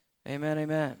Amen,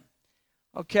 amen.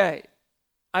 Okay,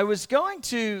 I was going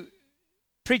to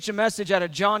preach a message out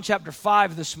of John chapter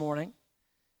 5 this morning.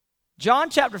 John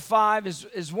chapter 5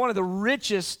 is one of the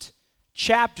richest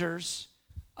chapters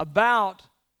about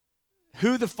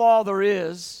who the Father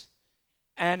is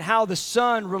and how the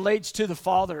Son relates to the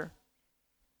Father.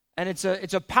 And it's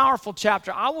a powerful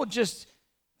chapter. I will just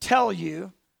tell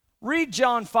you, read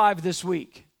John 5 this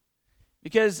week,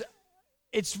 because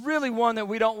it's really one that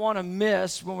we don't want to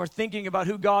miss when we're thinking about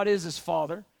who God is as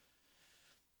Father.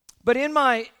 But in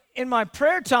my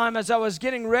prayer time, as I was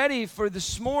getting ready for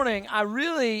this morning,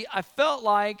 I felt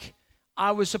like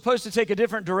I was supposed to take a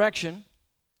different direction.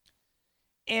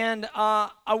 And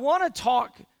I want to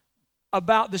talk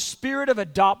about the spirit of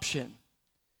adoption.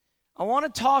 I want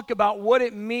to talk about what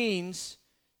it means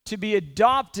to be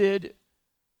adopted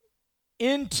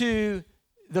into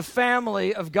the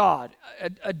family of God,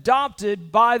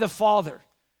 adopted by the Father.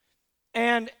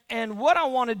 And what I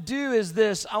want to do is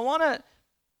this. I want to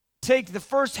take the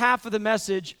first half of the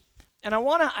message, and I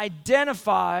want to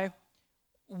identify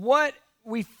what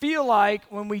we feel like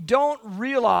when we don't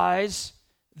realize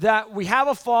that we have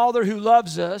a Father who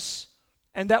loves us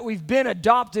and that we've been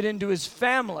adopted into His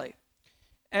family.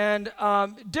 And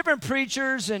different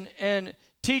preachers and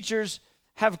teachers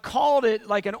have called it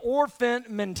like an orphan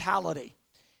mentality.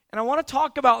 And I want to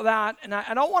talk about that, and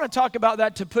I don't want to talk about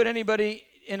that to put anybody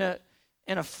in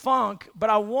a funk, but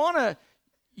I want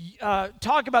to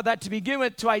talk about that to begin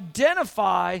with, to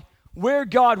identify where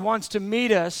God wants to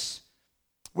meet us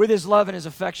with His love and His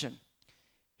affection.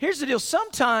 Here's the deal.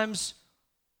 Sometimes,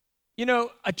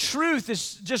 a truth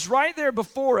is just right there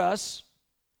before us,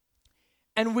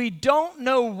 and we don't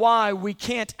know why we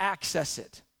can't access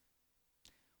it.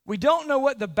 We don't know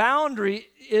what the boundary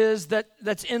is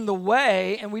that's in the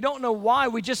way, and we don't know why.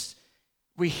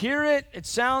 We hear it, it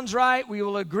sounds right, we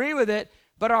will agree with it,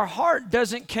 but our heart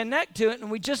doesn't connect to it,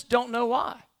 and we just don't know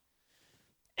why.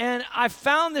 And I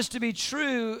found this to be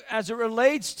true as it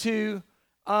relates to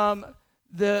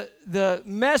the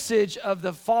message of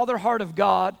the Father heart of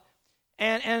God,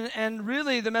 and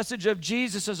really the message of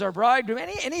Jesus as our bridegroom.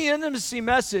 Any intimacy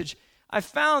message, I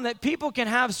found that people can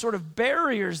have sort of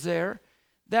barriers there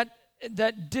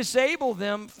that disable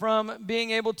them from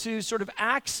being able to sort of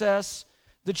access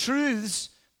the truths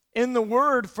in the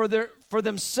Word for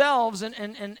themselves,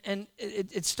 and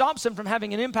it stops them from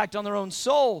having an impact on their own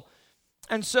soul.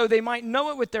 And so they might know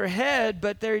it with their head,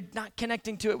 but they're not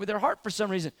connecting to it with their heart for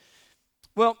some reason.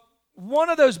 Well, one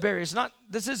of those barriers,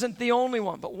 this isn't the only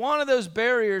one, but one of those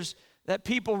barriers that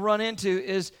people run into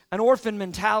is an orphan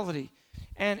mentality.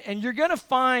 And you're going to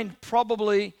find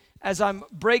probably, as I'm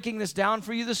breaking this down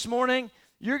for you this morning,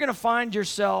 you're going to find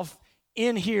yourself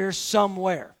in here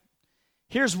somewhere.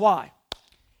 Here's why.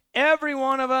 Every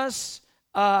one of us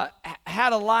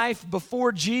had a life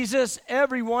before Jesus.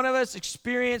 Every one of us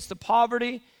experienced the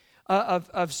poverty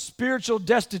of spiritual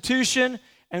destitution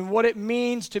and what it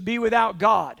means to be without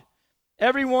God.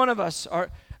 Every one of us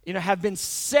have been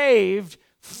saved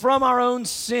from our own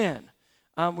sin.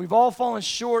 We've all fallen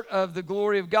short of the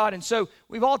glory of God. And so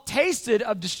we've all tasted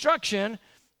of destruction,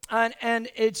 and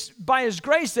it's by His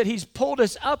grace that He's pulled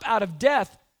us up out of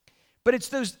death. But it's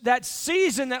that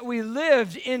season that we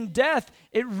lived in death,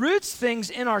 it roots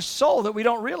things in our soul that we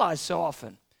don't realize so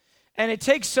often. And it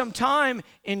takes some time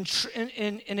in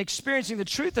experiencing the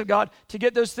truth of God to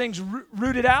get those things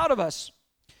rooted out of us.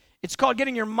 It's called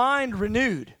getting your mind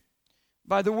renewed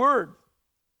by the Word.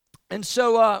 And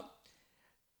so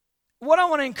what I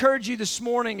want to encourage you this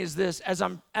morning is this: as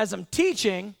I'm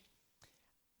teaching,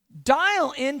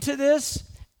 dial into this,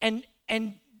 and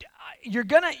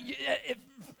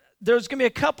there's gonna be a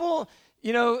couple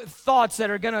thoughts that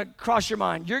are gonna cross your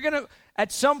mind.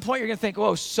 At some point you're gonna think,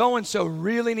 "Whoa, so and so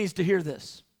really needs to hear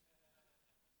this."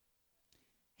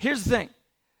 Here's the thing: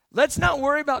 let's not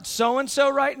worry about so and so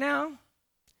right now.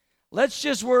 Let's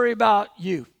just worry about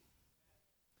you,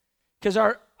 because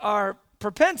our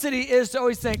propensity is to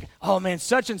always think, "Oh man,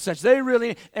 such and such, they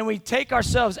really," and we take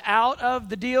ourselves out of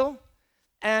the deal.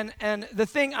 And the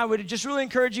thing I would just really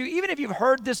encourage you, even if you've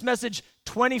heard this message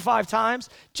 25 times,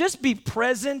 just be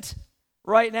present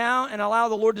right now and allow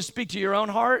the Lord to speak to your own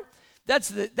heart.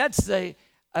 That's a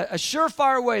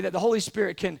surefire way that the Holy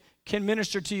Spirit can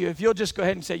minister to you if you'll just go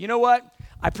ahead and say, "You know what?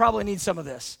 I probably need some of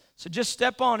this." So just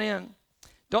step on in.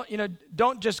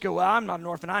 Don't just go, "Well, I'm not an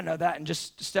orphan, I know that," and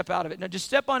just step out of it. No, just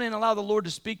step on in and allow the Lord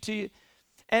to speak to you.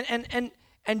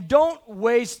 And don't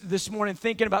waste this morning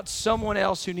thinking about someone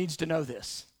else who needs to know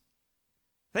this.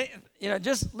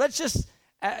 Let's just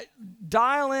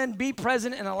dial in, be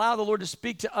present, and allow the Lord to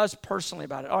speak to us personally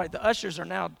about it. All right, the ushers are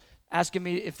now asking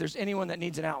me if there's anyone that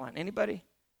needs an outline. Anybody?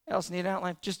 else need an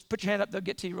outline? Just put your hand up. They'll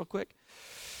get to you real quick.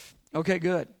 Okay,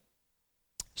 good.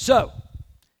 So,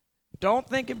 don't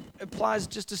think it applies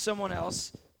just to someone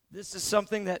else. This is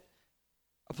something that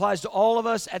applies to all of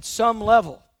us at some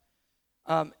level.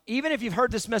 Even if you've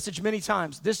heard this message many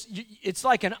times, it's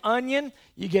like an onion.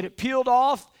 You get it peeled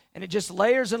off, and it just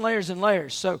layers and layers and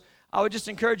layers. So I would just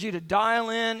encourage you to dial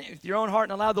in with your own heart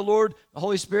and allow the Lord, the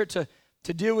Holy Spirit,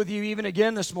 to deal with you even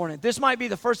again this morning. If this might be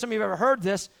the first time you've ever heard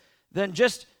this, then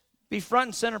just be front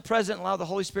and center present and allow the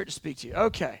Holy Spirit to speak to you.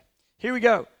 Okay, here we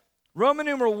go. Roman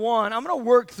numeral 1. I'm going to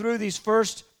work through these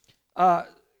first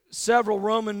several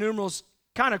Roman numerals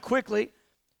kind of quickly.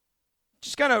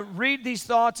 Just going to read these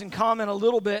thoughts and comment a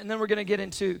little bit, and then we're going to get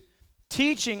into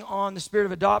teaching on the spirit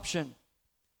of adoption.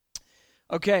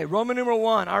 Okay, Roman numeral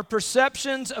 1, our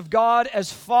perceptions of God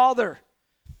as Father.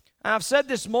 Now, I've said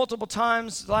this multiple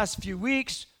times the last few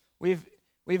weeks. We have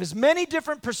as many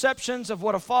different perceptions of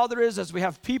what a father is as we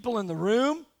have people in the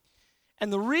room.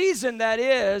 And the reason that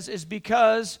is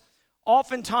because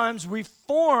oftentimes we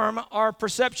form our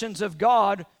perceptions of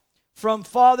God from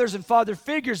fathers and father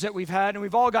figures that we've had, and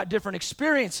we've all got different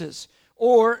experiences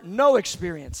or no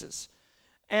experiences.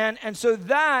 And so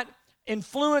that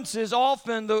influences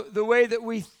often the way that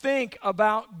we think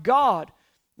about God.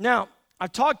 Now,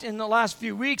 I've talked in the last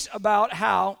few weeks about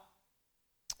how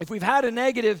if we've had a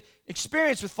negative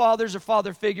experience with fathers or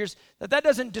father figures, that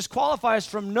doesn't disqualify us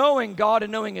from knowing God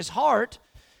and knowing His heart.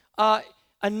 A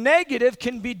negative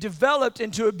can be developed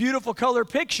into a beautiful color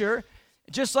picture,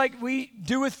 just like we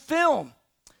do with film.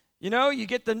 You know, you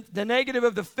get the negative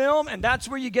of the film, and that's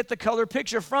where you get the color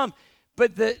picture from.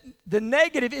 But the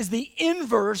negative is the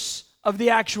inverse of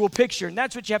the actual picture, and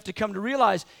that's what you have to come to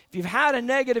realize. If you've had a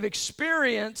negative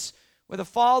experience with a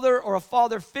father or a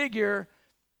father figure,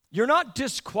 you're not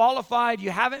disqualified. You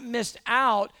haven't missed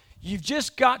out. You've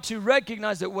just got to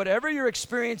recognize that whatever your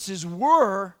experiences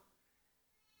were,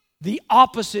 the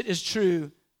opposite is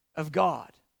true of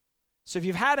God. So if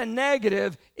you've had a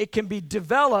negative, it can be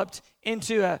developed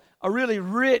into a really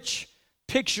rich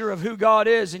picture of who God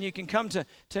is, and you can come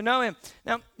to know Him.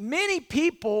 Now, many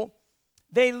people,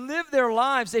 they live their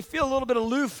lives, they feel a little bit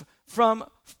aloof from,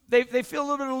 they feel a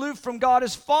little bit aloof from God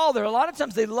as Father. A lot of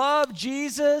times they love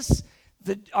Jesus,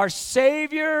 our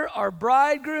Savior, our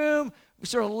bridegroom. We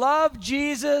sort of love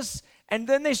Jesus, and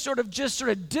then they sort of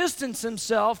distance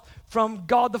themselves from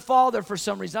God the Father for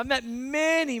some reason. I've met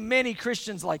many, many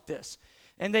Christians like this.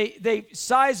 And they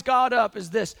size God up as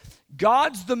this.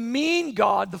 God's the mean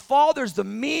God. The Father's the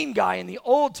mean guy in the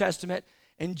Old Testament.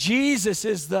 And Jesus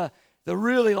is the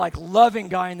really like loving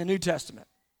guy in the New Testament.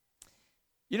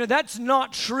 You know, that's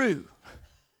not true.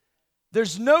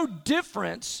 There's no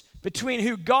difference between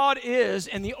who God is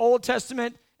in the Old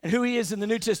Testament and who He is in the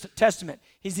New Testament.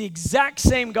 He's the exact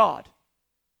same God.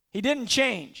 He didn't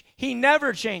change. He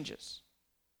never changes.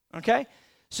 Okay?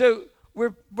 So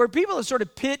where people have sort of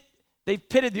they've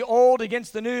pitted the old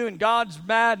against the new, and God's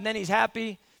mad and then He's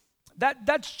happy,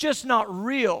 that's just not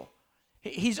real.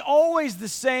 He's always the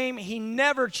same. He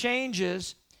never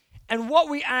changes. And what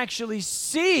we actually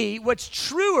see, what's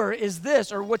truer is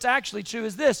this, or what's actually true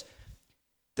is this,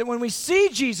 that when we see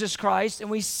Jesus Christ and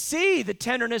we see the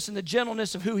tenderness and the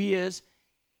gentleness of who He is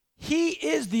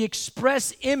the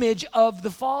express image of the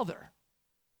Father.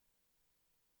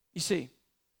 You see?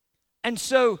 And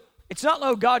so it's not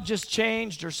like God just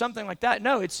changed or something like that.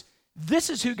 No, this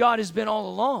is who God has been all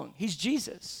along. He's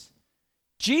Jesus.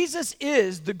 Jesus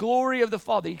is the glory of the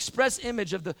Father, the express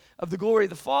image of the glory of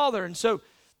the Father. And so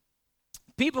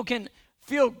people can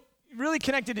feel really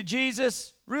connected to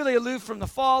Jesus, really aloof from the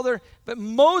Father, but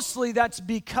mostly that's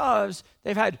because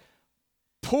they've had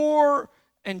poor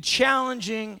and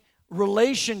challenging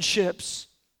relationships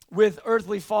with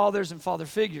earthly fathers and father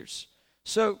figures.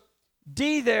 So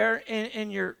D there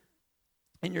in your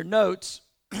notes,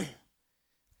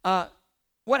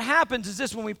 what happens is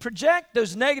this: when we project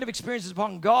those negative experiences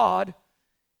upon God,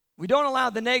 we don't allow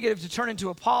the negative to turn into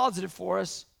a positive for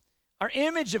us. Our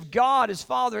image of God as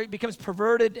Father, it becomes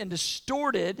perverted and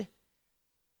distorted,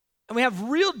 and we have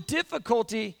real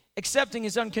difficulty accepting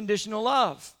His unconditional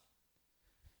love.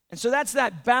 And so that's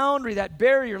that boundary, that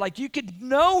barrier. Like, you could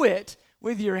know it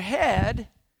with your head,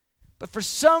 but for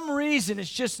some reason it's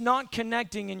just not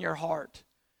connecting in your heart.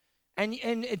 And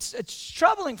it's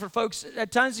troubling for folks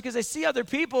at times because they see other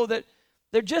people that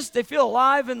they feel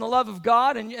alive in the love of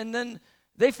God, and then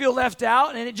they feel left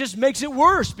out, and it just makes it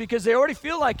worse because they already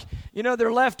feel like,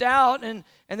 they're left out, and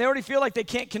they already feel like they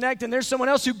can't connect, and there's someone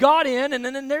else who got in, and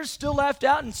then they're still left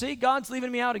out, and see, God's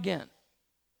leaving me out again.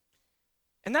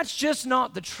 And that's just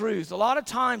not the truth. A lot of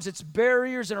times it's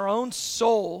barriers in our own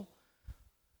soul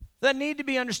that need to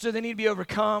be understood, they need to be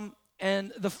overcome,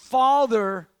 and the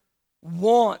Father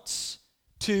wants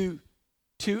to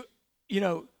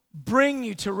bring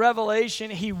you to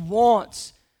revelation. He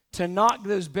wants to knock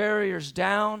those barriers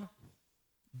down,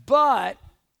 but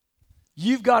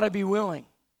you've got to be willing.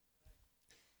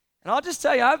 And I'll just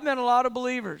tell you, I've met a lot of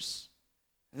believers.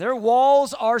 Their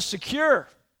walls are secure.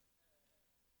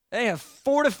 They have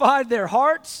fortified their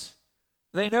hearts.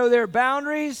 They know their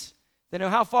boundaries. They know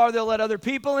how far they'll let other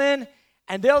people in,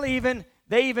 and they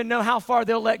even know how far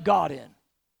they'll let God in.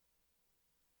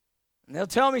 And they'll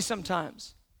tell me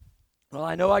sometimes, well,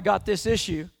 I know I got this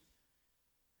issue,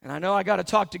 and I know I got to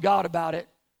talk to God about it,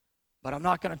 but I'm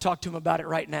not going to talk to him about it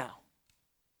right now.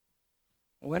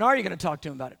 Well, when are you going to talk to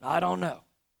him about it? I don't know.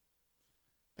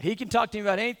 But he can talk to me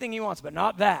about anything he wants, but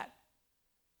not that.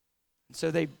 And so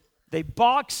they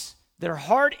box their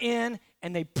heart in,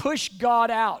 and they push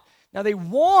God out. Now they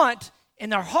want, in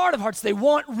their heart of hearts, they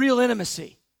want real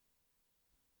intimacy.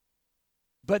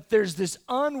 But there's this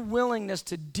unwillingness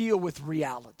to deal with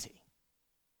reality,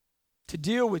 to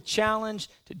deal with challenge,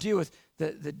 to deal with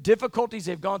the difficulties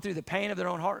they've gone through, the pain of their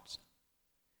own hearts.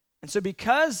 And so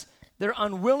because they're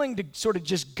unwilling to sort of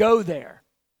just go there,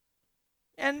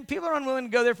 and people are unwilling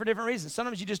to go there for different reasons.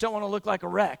 Sometimes you just don't want to look like a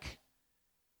wreck.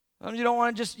 Sometimes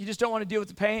you just don't want to deal with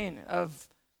the pain of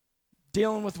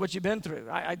dealing with what you've been through.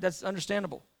 That's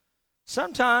understandable.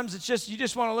 Sometimes it's just you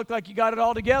just want to look like you got it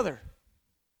all together.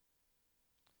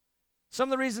 Some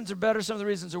of the reasons are better, some of the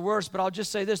reasons are worse, but I'll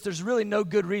just say this, there's really no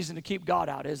good reason to keep God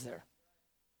out, is there?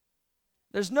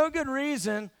 There's no good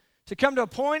reason to come to a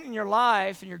point in your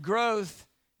life and your growth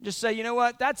and just say, you know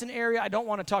what, that's an area I don't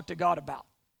want to talk to God about.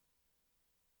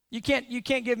 You can't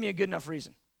give me a good enough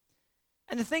reason.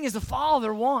 And the thing is, the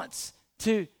Father wants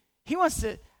to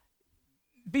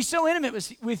be so intimate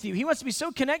with you. He wants to be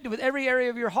so connected with every area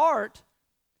of your heart.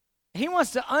 He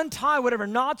wants to untie whatever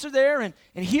knots are there and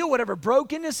heal whatever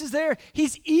brokenness is there.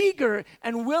 He's eager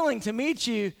and willing to meet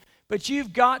you, but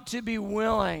you've got to be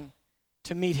willing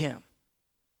to meet him.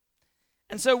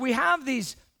 And so we have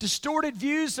these distorted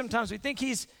views sometimes. We think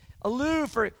he's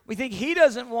aloof, or we think he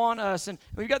doesn't want us, and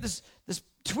we've got this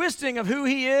twisting of who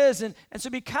he is, and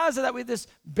so because of that, we have this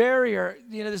barrier,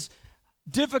 this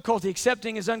difficulty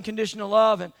accepting his unconditional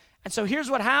love, and so here's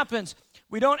what happens.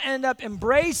 We don't end up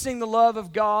embracing the love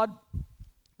of God.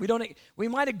 We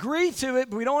might agree to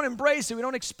it, but we don't embrace it. We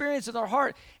don't experience it with our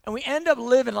heart, and we end up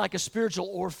living like a spiritual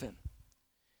orphan.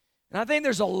 And I think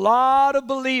there's a lot of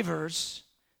believers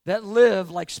that live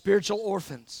like spiritual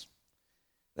orphans.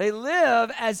 They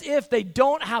live as if they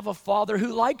don't have a Father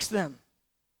who likes them,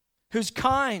 who's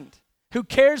kind, who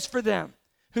cares for them,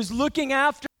 who's looking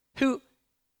after, who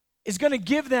is going to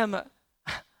give them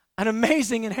an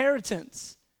amazing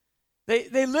inheritance.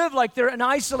 They live like they're in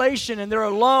isolation and they're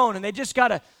alone, and they just got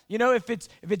to, if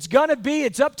it's going to be,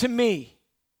 it's up to me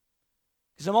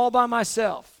because I'm all by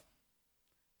myself.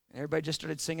 And everybody just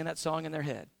started singing that song in their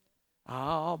head.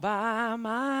 All by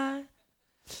my...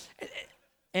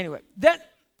 Anyway,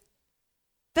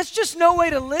 that's just no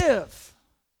way to live,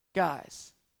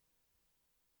 guys.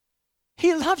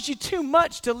 He loves you too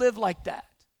much to live like that.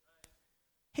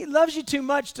 He loves you too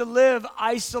much to live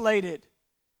isolated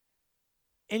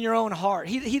in your own heart.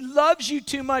 He loves you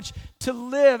too much to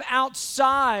live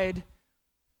outside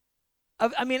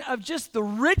of just the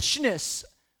richness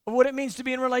of what it means to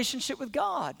be in relationship with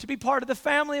God, to be part of the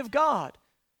family of God.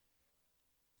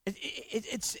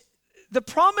 It's the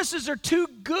promises are too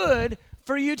good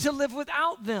for you to live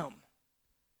without them.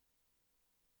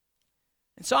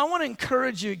 And so I want to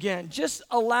encourage you again, just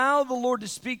allow the Lord to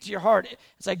speak to your heart.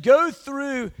 As I go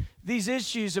through these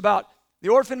issues about the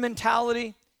orphan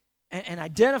mentality and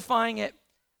identifying it,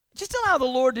 just allow the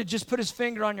Lord to just put his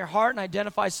finger on your heart and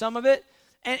identify some of it.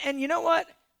 And you know what?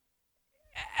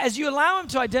 As you allow him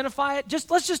to identify it,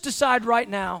 let's just decide right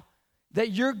now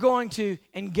that you're going to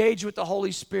engage with the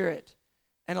Holy Spirit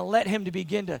and let him to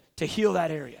begin to heal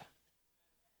that area.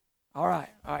 All right.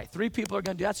 3 people are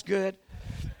going to do that's good.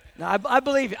 Now, I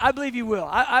believe you will.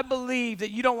 I believe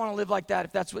that you don't want to live like that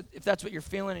if that's what you're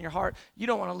feeling in your heart. You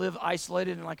don't want to live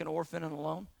isolated and like an orphan and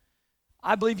alone.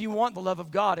 I believe you want the love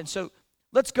of God, and so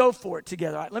let's go for it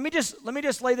together. All right, let me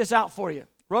just lay this out for you.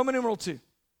 Roman numeral 2.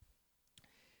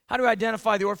 How do we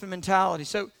identify the orphan mentality?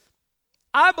 So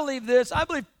I believe this. I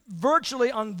believe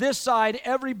virtually on this side,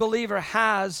 every believer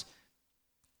has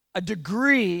a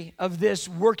degree of this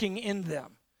working in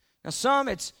them. Now, some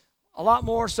it's a lot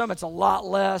more, some it's a lot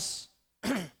less.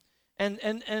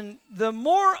 and the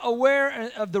more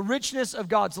aware of the richness of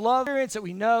God's love experience that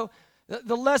we know,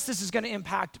 the less this is going to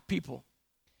impact people.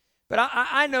 But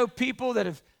I know people that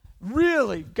have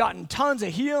really gotten tons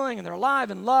of healing and they're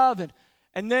alive and love,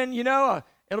 and then,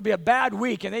 it'll be a bad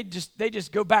week and they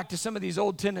just go back to some of these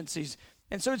old tendencies.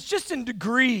 And so it's just in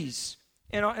degrees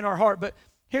in our heart. But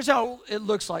here's how it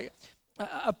looks like.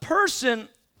 A person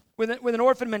with an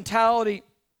orphan mentality,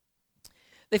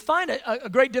 they find a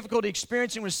great difficulty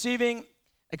experiencing, receiving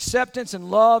acceptance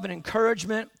and love and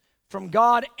encouragement from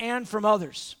God and from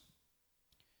others.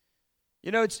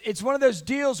 It's one of those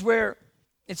deals where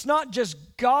it's not just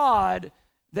God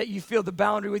that you feel the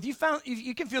boundary with. You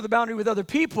can feel the boundary with other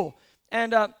people.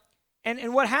 And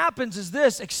what happens is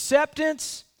this: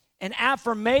 acceptance and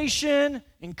affirmation,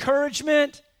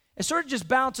 encouragement, it sort of just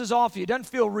bounces off you. It doesn't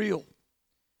feel real.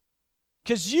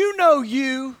 Because you know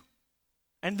you,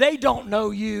 and they don't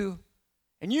know you,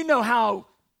 and you know how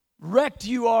wrecked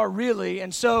you are really,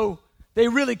 and so they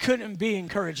really couldn't be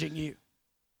encouraging you.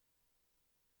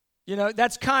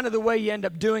 That's kind of the way you end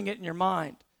up doing it in your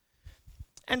mind.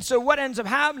 And so what ends up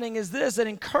happening is this: that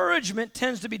encouragement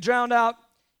tends to be drowned out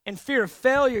in fear of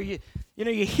failure.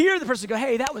 You hear the person go,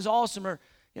 "Hey, that was awesome," or,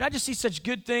 "I just see such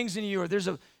good things in you," or "There's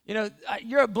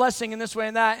you're a blessing in this way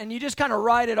and that," and you just kind of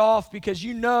write it off because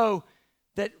you know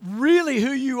that really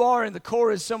who you are in the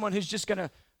core is someone who's just going to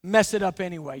mess it up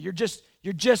anyway. You're just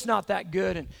not that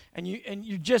good, and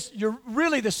you're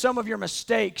really the sum of your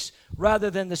mistakes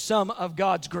rather than the sum of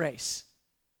God's grace.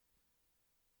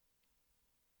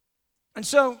 And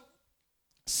so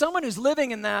someone who's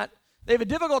living in that, they have a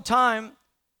difficult time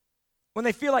when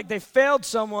they feel like they failed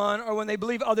someone or when they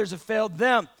believe others have failed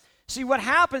them. See, what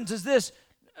happens is this: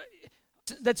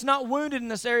 that's not wounded in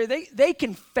this area, they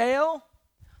can fail,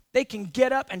 they can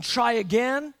get up and try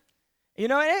again.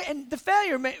 And the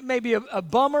failure may be a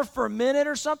bummer for a minute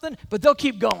or something, but they'll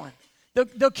keep going.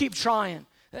 They'll keep trying.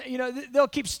 They'll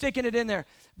keep sticking it in there.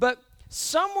 But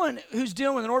someone who's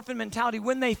dealing with an orphan mentality,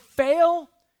 when they fail,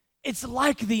 it's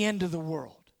like the end of the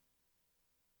world.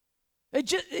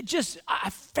 I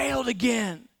failed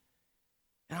again,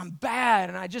 and I'm bad,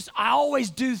 and I always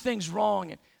do things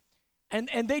wrong,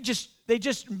 and they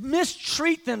just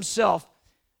mistreat themselves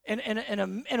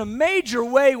in a major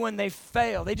way when they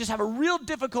fail. They just have a real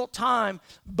difficult time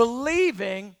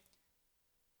believing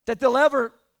that they'll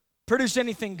ever produce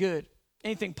anything good,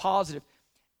 anything positive.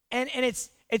 And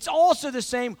it's also the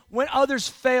same when others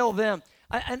fail them.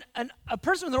 And a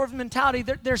person with an orphan mentality,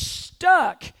 they're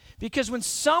stuck because when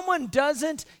someone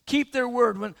doesn't keep their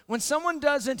word, when someone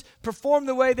doesn't perform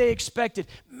the way they expected,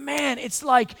 man, it's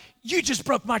like, you just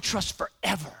broke my trust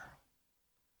forever.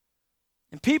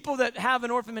 And people that have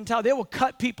an orphan mentality, they will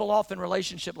cut people off in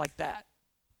relationship like that.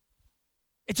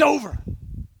 It's over.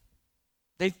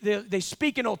 They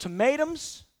speak in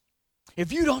ultimatums.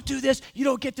 If you don't do this, you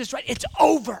don't get this right, it's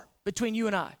over between you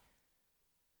and I.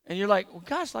 And you're like, well,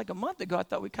 gosh, like a month ago, I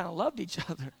thought we kind of loved each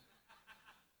other.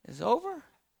 It's over?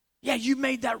 Yeah, you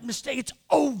made that mistake. It's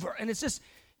over. And it's just,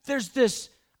 there's this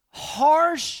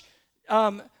harsh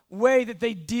way that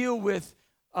they deal with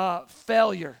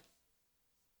failure,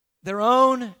 their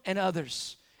own and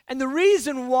others. And the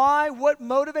reason why, what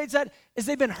motivates that, is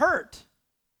they've been hurt.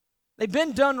 They've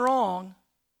been done wrong.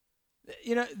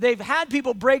 They've had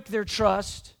people break their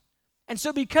trust. And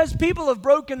so because people have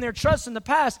broken their trust in the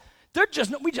past, I'm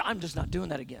just not doing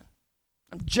that again.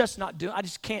 I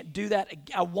just can't do that.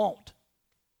 I won't.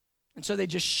 And so they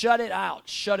just shut it out,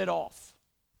 shut it off.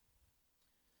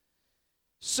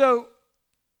 So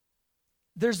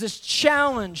there's this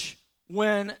challenge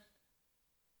when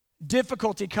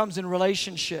difficulty comes in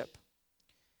relationship.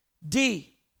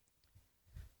 D,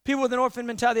 people with an orphan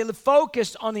mentality, they live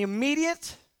focused on the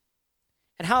immediate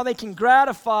and how they can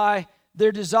gratify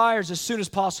their desires as soon as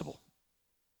possible.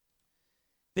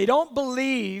 They don't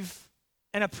believe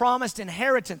in a promised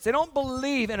inheritance. They don't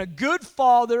believe in a good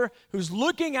father who's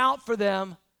looking out for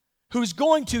them, who's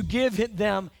going to give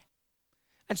them.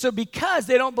 And so because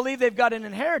they don't believe they've got an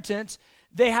inheritance,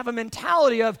 they have a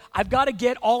mentality of, I've got to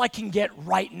get all I can get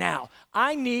right now.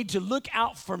 I need to look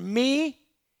out for me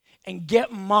and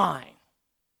get mine.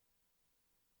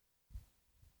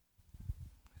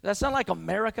 Does that sound like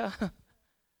America?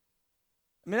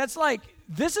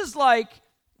 This is like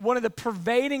one of the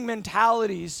pervading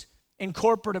mentalities in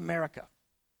corporate America.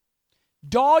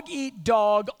 Dog eat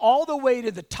dog all the way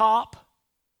to the top,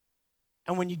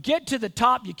 and when you get to the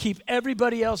top, you keep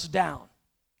everybody else down.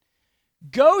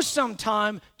 Go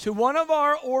sometime to one of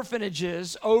our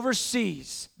orphanages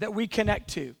overseas that we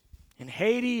connect to, in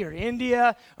Haiti or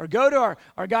India, or go to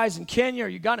our guys in Kenya or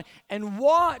Uganda, and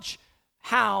watch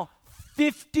how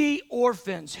 50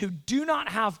 orphans who do not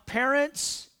have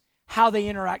parents, how they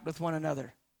interact with one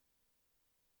another.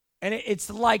 And it's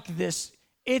like this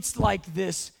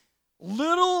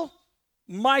little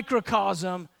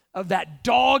microcosm of that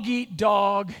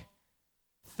dog-eat-dog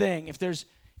thing. If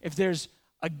there's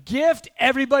a gift,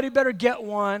 everybody better get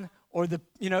one, or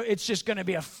it's just going to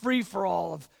be a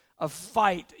free-for-all of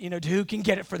fight, to who can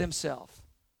get it for themselves.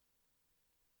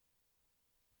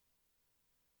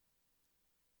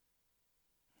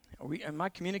 Am I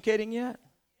communicating yet?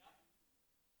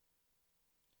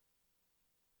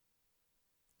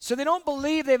 So they don't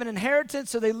believe they have an inheritance,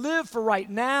 so they live for right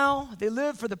now. They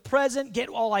live for the present, get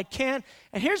all I can.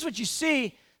 And here's what you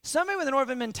see. Somebody with an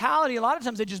orphan mentality, a lot of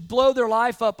times they just blow their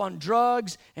life up on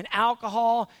drugs and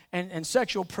alcohol and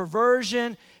sexual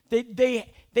perversion.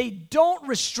 They don't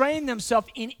restrain themselves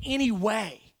in any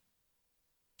way.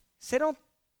 So they don't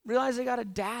realize they got a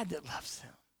dad that loves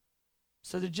them.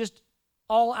 So they're just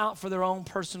all out for their own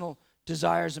personal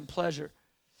desires and pleasure.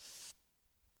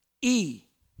 E,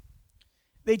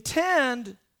 they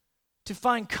tend to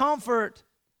find comfort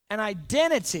and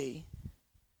identity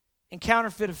in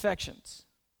counterfeit affections.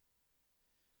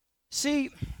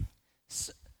 See,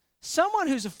 someone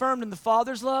who's affirmed in the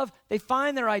Father's love, they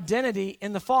find their identity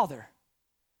in the Father.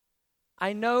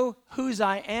 I know whose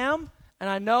I am, and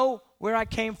I know where I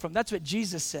came from. That's what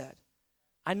Jesus said.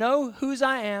 I know whose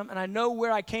I am, and I know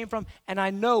where I came from, and I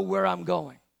know where I'm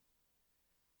going.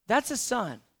 That's a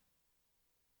son.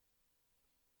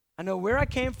 I know where I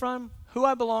came from, who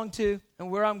I belong to, and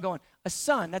where I'm going. A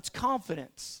son, that's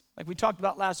confidence. Like we talked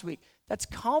about last week. That's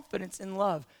confidence in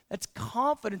love. That's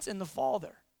confidence in the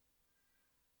Father.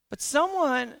 But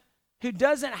someone who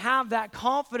doesn't have that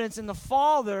confidence in the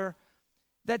Father,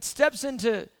 that steps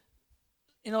into,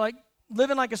 like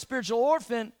living like a spiritual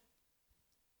orphan,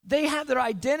 they have their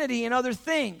identity in other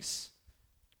things,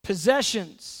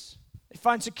 possessions. They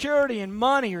find security in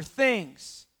money or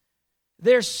things.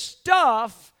 Their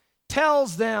stuff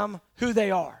tells them who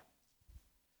they are.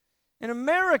 In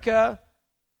America,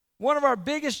 one of our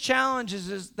biggest challenges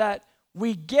is that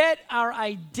we get our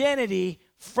identity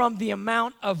from the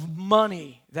amount of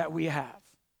money that we have.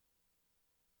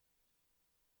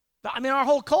 Our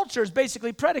whole culture is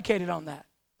basically predicated on that.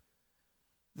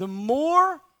 The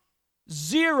more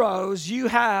zeros you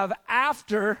have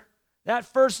after that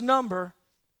first number,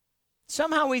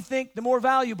 somehow we think the more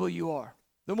valuable you are,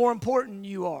 the more important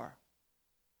you are,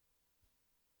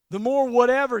 the more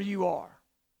whatever you are,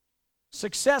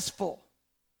 successful.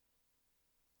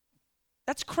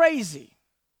 That's crazy.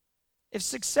 If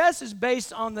success is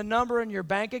based on the number in your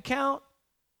bank account,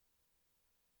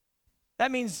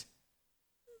 that means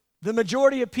the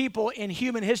majority of people in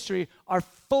human history are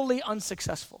fully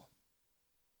unsuccessful.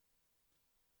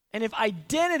 And if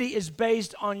identity is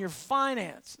based on your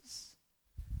finances,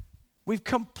 we've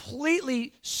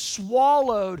completely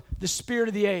swallowed the spirit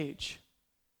of the age.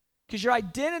 Because your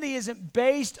identity isn't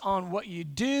based on what you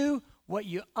do, what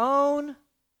you own,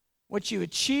 what you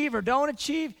achieve or don't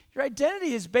achieve. Your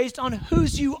identity is based on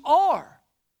whose you are.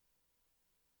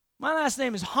 My last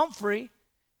name is Humphrey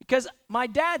because my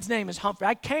dad's name is Humphrey.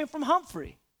 I came from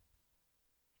Humphrey.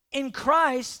 In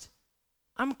Christ,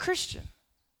 I'm a Christian.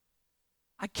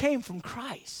 I came from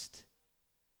Christ.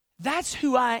 That's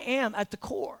who I am at the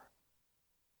core.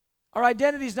 Our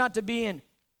identity is not to be in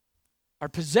our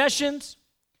possessions,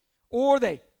 or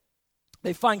they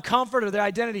find comfort or their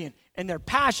identity in their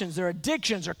passions, their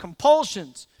addictions, or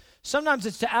compulsions. Sometimes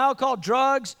it's to alcohol,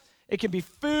 drugs. It can be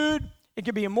food. It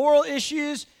can be immoral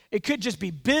issues. It could just be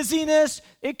busyness.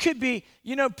 It could be,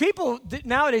 people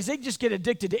nowadays, they just get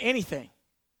addicted to anything.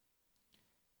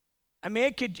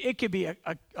 It could be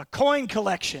a coin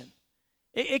collection.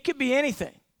 It could be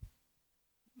anything.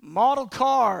 Model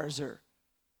cars or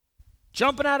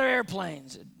jumping out of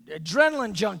airplanes,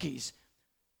 adrenaline junkies.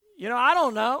 I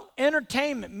don't know.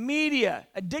 Entertainment, media,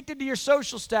 addicted to your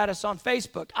social status on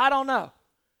Facebook. I don't know.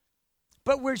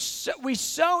 But we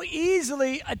so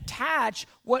easily attach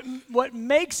what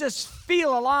makes us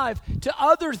feel alive to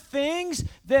other things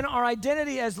than our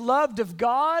identity as loved of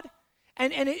God.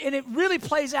 And it really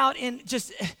plays out in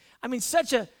just,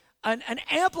 such an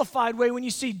amplified way when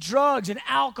you see drugs and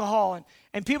alcohol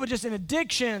and people just in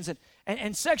addictions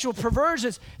and sexual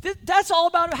perversions. That's all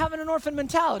about having an orphan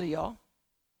mentality, y'all.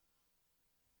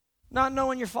 Not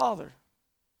knowing your Father.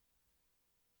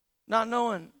 Not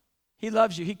knowing He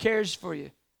loves you. He cares for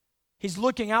you. He's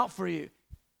looking out for you.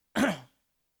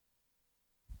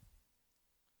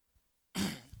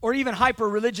 Or even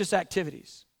hyper-religious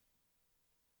activities.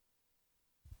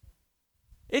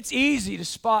 It's easy to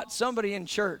spot somebody in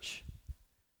church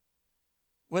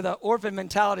with an orphan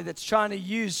mentality that's trying to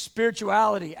use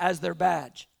spirituality as their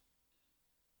badge.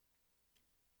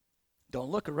 Don't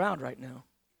look around right now.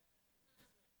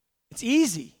 It's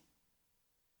easy.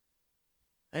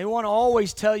 They want to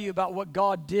always tell you about what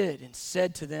God did and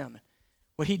said to them,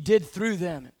 what he did through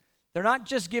them. They're not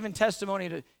just giving testimony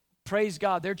to praise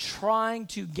God. They're trying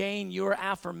to gain your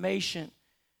affirmation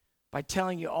by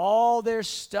telling you all their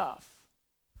stuff.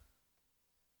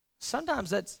 Sometimes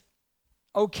that's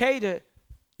okay to,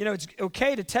 it's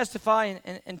okay to testify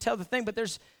and tell the thing, but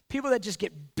there's people that just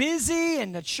get busy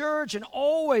in the church and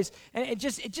it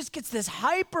just gets this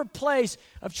hyper place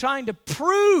of trying to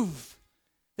prove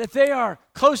that they are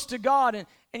close to God.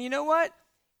 And you know what?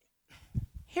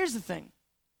 Here's the thing.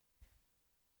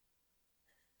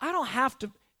 I don't have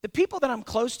to, the people that I'm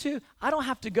close to, I don't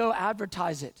have to go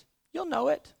advertise it. You'll know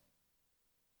it.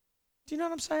 Do you know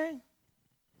what I'm saying?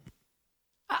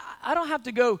 I don't have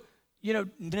to go,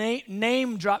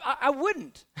 name drop. I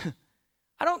wouldn't.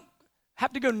 I don't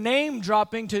have to go name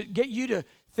dropping to get you to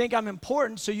think I'm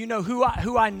important so you know who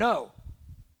I know.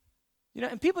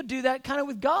 And people do that kind of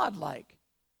with God, like.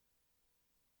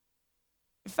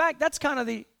 In fact, that's kind of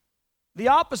the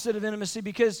opposite of intimacy,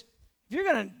 because if you're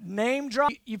going to name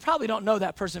drop, you probably don't know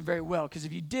that person very well, because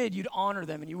if you did, you'd honor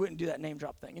them and you wouldn't do that name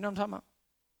drop thing. You know what I'm talking about?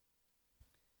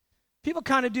 People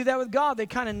kind of do that with God. They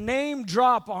kind of name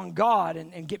drop on God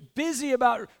and get busy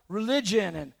about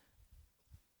religion, and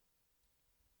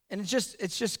it's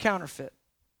just counterfeit.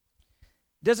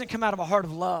 It doesn't come out of a heart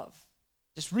of love.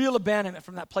 Just real abandonment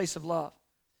from that place of love.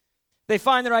 They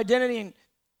find their identity in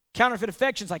counterfeit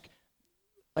affections like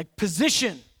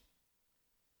position.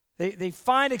 They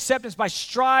find acceptance by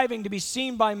striving to be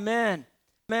seen by men.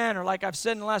 Men, or like I've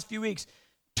said in the last few weeks,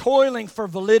 toiling for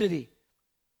validity.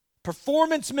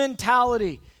 Performance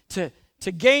mentality to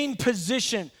gain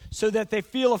position so that they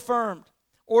feel affirmed.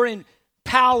 Or in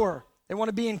power, they want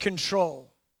to be in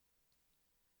control.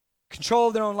 Control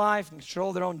of their own life and control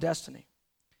of their own destiny.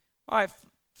 All right,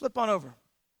 flip on over.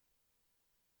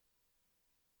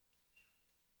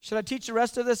 Should I teach the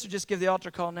rest of this or just give the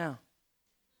altar call now?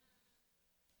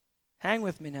 Hang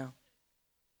with me now.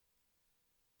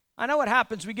 I know what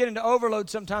happens. We get into overload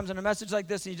sometimes in a message like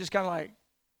this, and you just kind of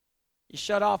you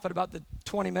shut off at about the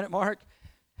 20-minute mark.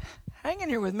 Hang in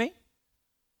here with me.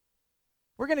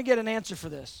 We're going to get an answer for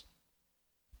this.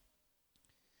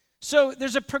 So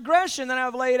there's a progression that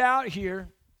I've laid out here,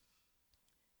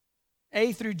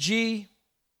 A through G.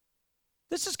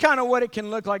 This is kind of what it can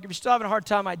look like if you're still having a hard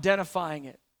time identifying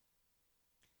it.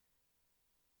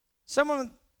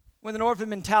 Someone with an orphan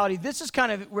mentality, this is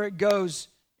kind of where it goes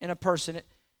in a person. It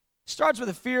starts with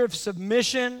a fear of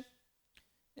submission.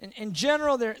 In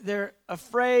general, they're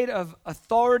afraid of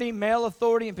authority, male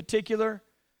authority in particular.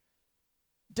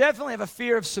 Definitely have a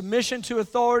fear of submission to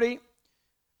authority.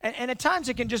 And at times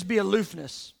it can just be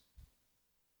aloofness.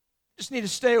 Just need to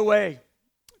stay away.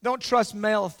 Don't trust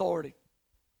male authority.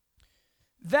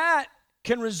 That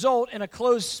can result in a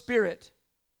closed spirit.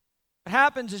 What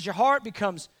happens is your heart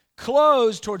becomes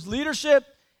closed towards leadership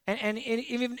and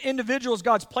even individuals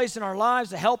God's placed in our lives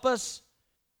to help us.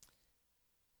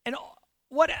 And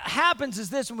what happens is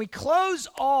this: when we close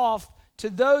off to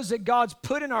those that God's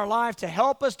put in our life to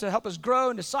help us grow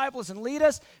and disciple us and lead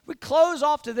us, we close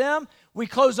off to them, we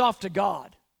close off to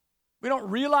God. We don't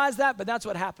realize that, but that's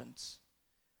what happens.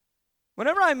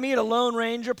 Whenever I meet a Lone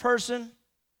Ranger person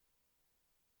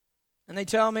and they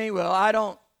tell me, well, I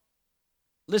don't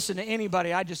listen to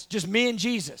anybody, I just me and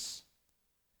Jesus.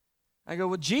 I go,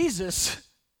 well, Jesus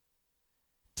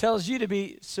tells you to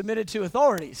be submitted to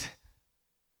authorities.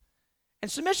 And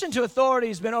submission to authority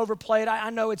has been overplayed. I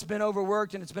know it's been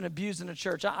overworked and it's been abused in the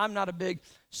church. I'm not a big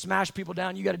smash people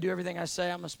down, you got to do everything I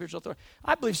say, I'm a spiritual authority.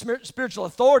 I believe spiritual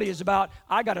authority is about,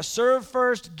 I got to serve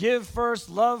first, give first,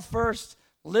 love first,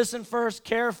 listen first,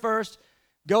 care first,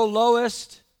 go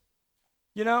lowest,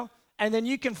 and then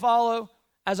you can follow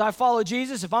as I follow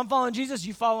Jesus. If I'm following Jesus,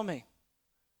 you follow me.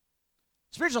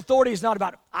 Spiritual authority is not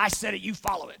about, I said it, you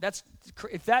follow it.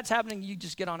 If that's happening, you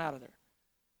just get on out of there.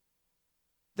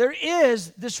 There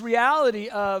is this reality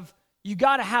of you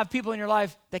got to have people in your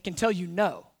life that can tell you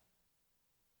no.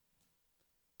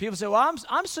 People say, well,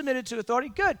 I'm submitted to authority.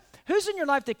 Good. Who's in your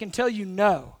life that can tell you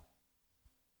no?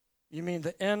 You mean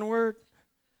the N word?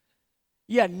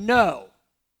 Yeah, no.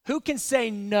 Who can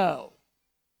say no?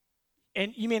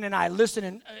 And you mean, and I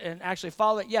listen and actually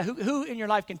follow it? Yeah, who in your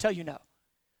life can tell you no?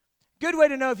 Good way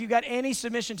to know if you got any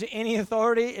submission to any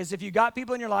authority is if you got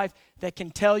people in your life that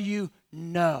can tell you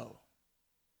no.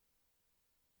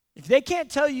 If they can't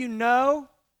tell you no,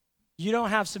 you don't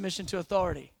have submission to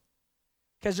authority.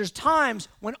 Because there's times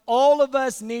when all of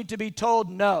us need to be told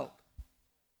no.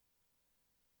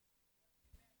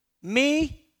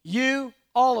 Me, you,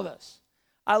 all of us.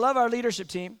 I love our leadership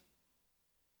team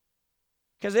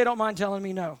because they don't mind telling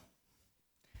me no.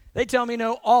 They tell me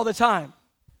no all the time.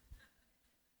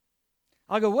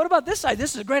 I'll go, what about this side?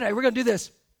 This is a great idea. We're going to do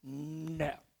this.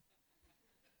 No.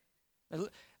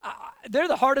 They're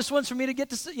the hardest ones for me to get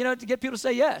to get people to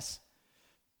say yes.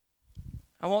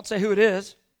 I won't say who it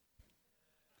is.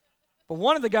 But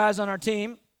one of the guys on our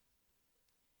team,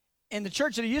 in the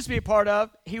church that he used to be a part of,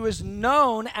 he was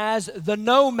known as the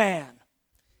no man.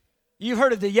 You've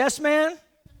heard of the yes man?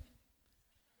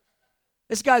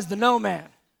 This guy's the no man.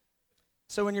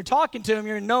 So when you're talking to him,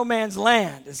 you're in no man's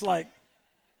land. It's like,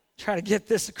 try to get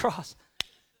this across.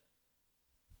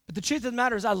 But the truth of the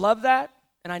matter is I love that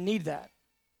and I need that.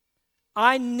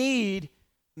 I need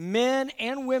men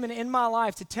and women in my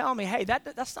life to tell me, hey,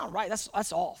 that's not right.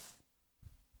 That's off.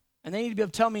 And they need to be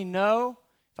able to tell me no.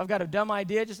 If I've got a dumb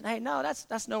idea, just, hey, no, that's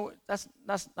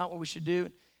not what we should do.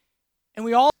 And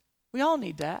we all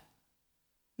need that.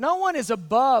 No one is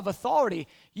above authority.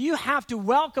 You have to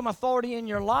welcome authority in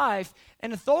your life,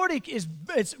 and authority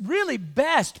it's really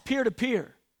best peer to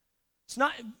peer.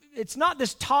 It's not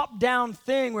this top-down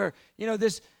thing where,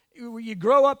 you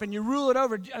grow up and you rule it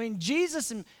over. I mean,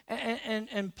 Jesus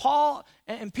and Paul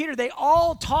and Peter, they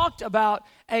all talked about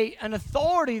an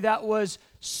authority that was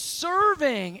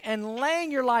serving and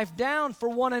laying your life down for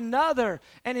one another.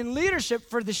 And in leadership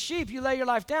for the sheep, you lay your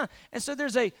life down. And so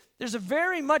there's a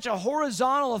very much a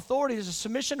horizontal authority. There's a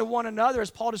submission to one another,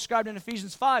 as Paul described in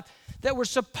Ephesians 5, that we're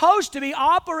supposed to be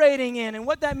operating in. And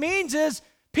what that means is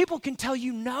people can tell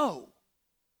you no.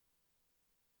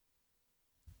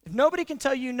 If nobody can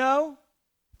tell you no,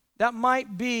 that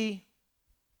might be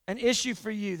an issue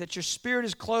for you, that your spirit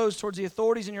is closed towards the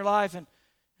authorities in your life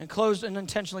and closed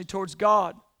unintentionally towards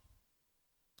God.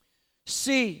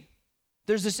 C,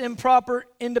 there's this improper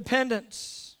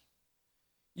independence.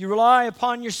 You rely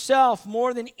upon yourself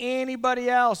more than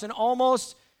anybody else and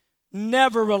almost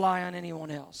never rely on anyone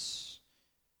else.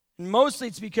 And mostly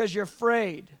it's because you're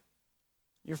afraid.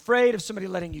 You're afraid of somebody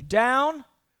letting you down,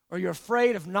 or you're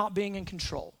afraid of not being in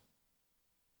control.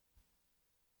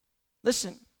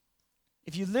 Listen,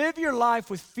 if you live your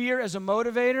life with fear as a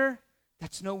motivator,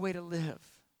 that's no way to live.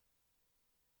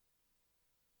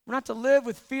 We're not to live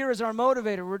with fear as our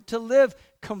motivator. We're to live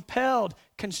compelled,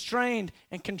 constrained,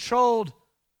 and controlled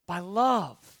by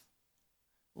love.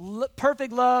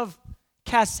 Perfect love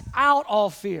casts out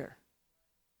all fear.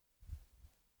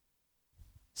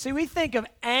 See, we think of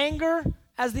anger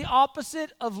as the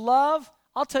opposite of love.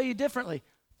 I'll tell you differently.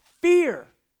 Fear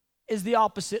is the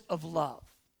opposite of love.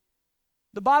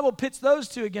 The Bible pits those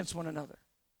two against one another.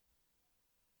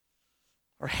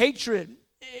 Or hatred.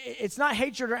 It's not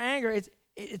hatred or anger.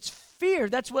 It's fear.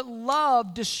 That's what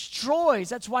love destroys.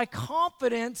 That's why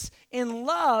confidence in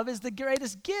love is the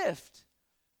greatest gift.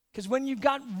 Because when you've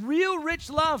got real rich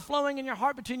love flowing in your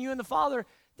heart between you and the Father,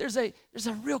 there's a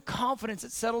real confidence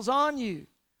that settles on you.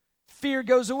 Fear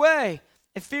goes away.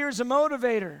 If fear is a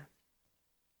motivator,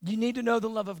 you need to know the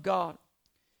love of God.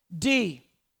 D,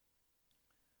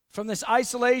 from this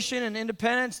isolation and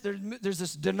independence, there's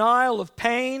this denial of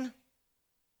pain.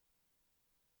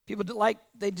 People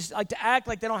they just like to act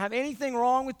like they don't have anything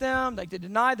wrong with them. Like they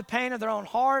deny the pain of their own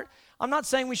heart. I'm not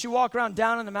saying we should walk around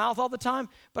down in the mouth all the time,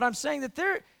 but I'm saying that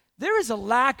there is a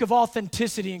lack of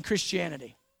authenticity in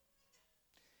Christianity.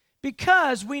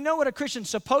 Because we know what a Christian's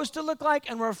supposed to look like,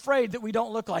 and we're afraid that we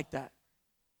don't look like that.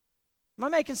 Am I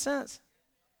making sense?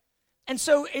 And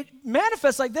so it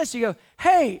manifests like this. You go,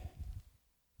 hey,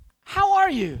 how are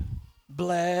you?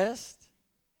 Blessed.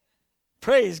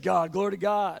 Praise God. Glory to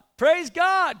God. Praise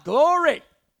God. Glory.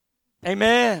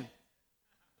 Amen.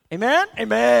 Amen?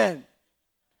 Amen.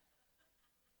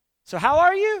 So how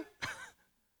are you?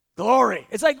 Glory.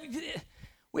 It's like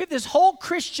we have this whole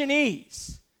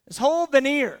Christianese, this whole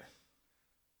veneer.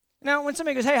 Now, when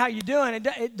somebody goes, hey, how you doing?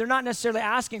 They're not necessarily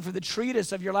asking for the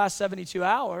treatise of your last 72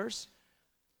 hours.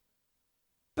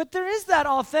 But there is that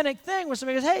authentic thing where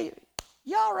somebody goes, hey,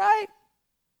 you all right?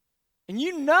 And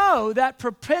you know that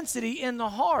propensity in the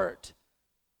heart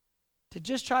to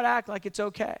just try to act like it's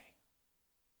okay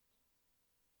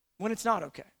when it's not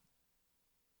okay.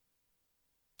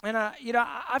 And,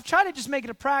 I've tried to just make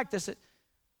it a practice that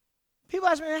people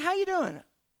ask me, man, how you doing?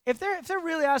 If they're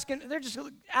really asking, they're just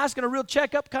asking a real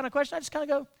checkup kind of question, I just kind of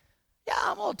go, yeah,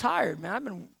 I'm a little tired, man. I've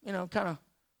been, kind of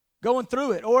going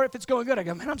through it. Or if it's going good, I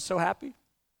go, man, I'm so happy.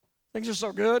 Things are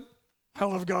so good. I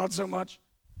love God so much.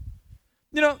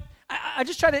 I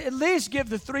just try to at least give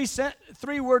the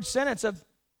three-word sentence of,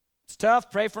 it's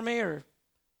tough, pray for me, or,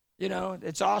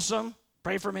 it's awesome,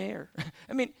 pray for me. Or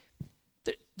I mean,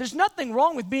 there's nothing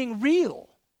wrong with being real.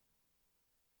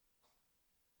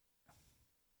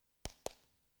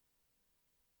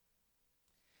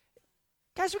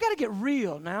 Guys, we got to get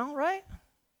real now, right?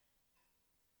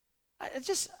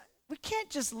 We can't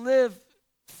just live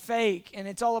fake and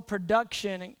it's all a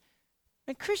production.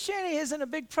 And Christianity isn't a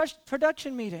big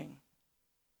production meeting.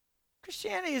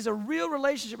 Christianity is a real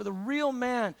relationship with a real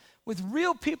man, with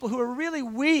real people who are really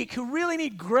weak, who really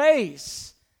need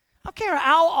grace. I don't care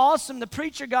how awesome the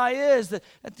preacher guy is, the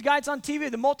guy that's on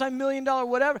TV, the multi-million-dollar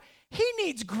whatever. He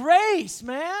needs grace,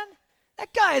 man.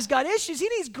 That guy has got issues. He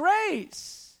needs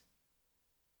grace.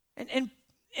 And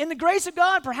in the grace of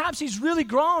God, perhaps he's really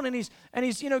grown and he's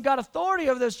got authority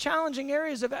over those challenging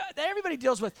areas that everybody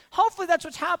deals with. Hopefully that's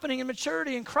what's happening in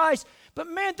maturity in Christ. But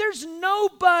man, there's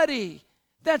nobody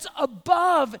that's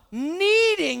above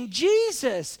needing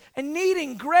Jesus and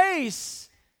needing grace.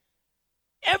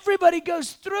 Everybody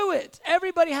goes through it.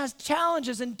 Everybody has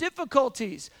challenges and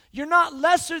difficulties. You're not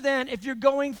lesser than if you're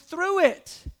going through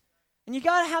it. And you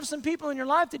got to have some people in your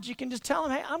life that you can just tell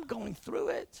them, hey, I'm going through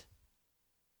it.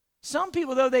 Some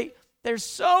people, though, they're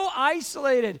so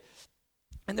isolated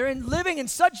and they're living in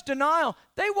such denial,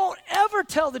 they won't ever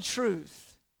tell the truth.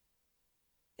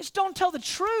 They just don't tell the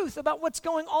truth about what's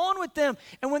going on with them.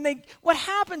 And what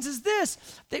happens is this,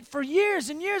 that for years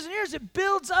and years and years, it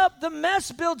builds up, the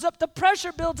mess builds up, the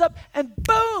pressure builds up, and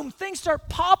boom, things start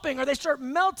popping or they start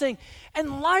melting,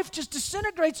 and life just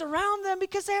disintegrates around them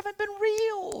because they haven't been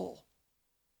real.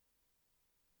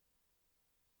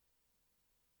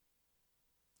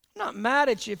 I'm not mad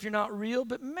at you if you're not real,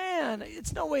 but man,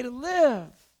 it's no way to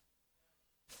live.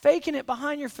 Faking it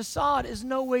behind your facade is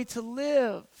no way to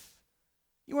live.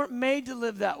 You weren't made to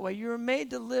live that way. You were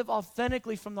made to live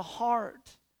authentically from the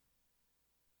heart,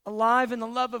 alive in the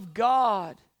love of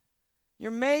God.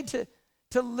 You're made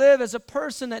to live as a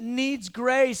person that needs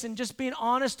grace and just being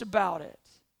honest about it.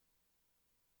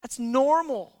 That's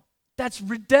normal. That's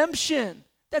redemption.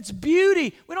 That's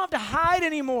beauty. We don't have to hide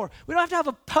anymore. We don't have to have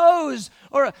a pose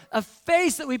or a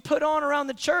face that we put on around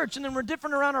the church, and then we're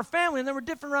different around our family, and then we're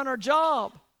different around our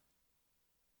job.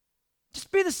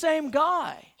 Just be the same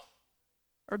guy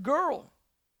or girl.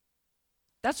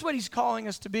 That's what he's calling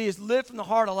us to be, is live from the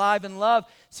heart, alive in love.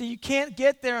 See, you can't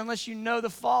get there unless you know the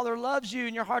Father loves you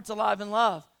and your heart's alive in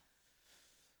love.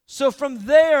 So from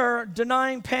there,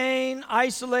 denying pain,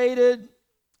 isolated,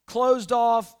 closed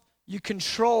off, you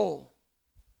control.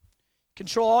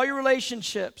 Control all your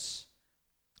relationships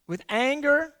with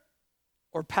anger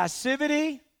or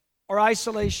passivity or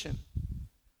isolation.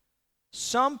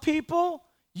 Some people,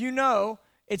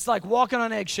 it's like walking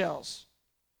on eggshells.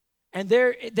 And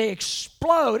they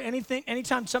explode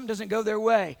anytime something doesn't go their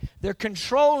way. They're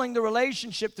controlling the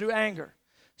relationship through anger.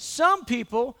 Some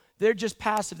people, they're just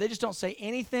passive. They just don't say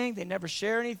anything. They never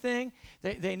share anything.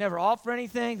 They never offer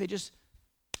anything. They just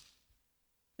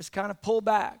kind of pull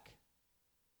back.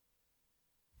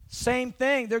 Same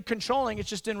thing. They're controlling. It's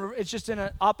just in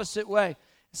an opposite way.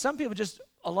 Some people just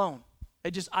alone.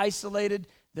 They just isolated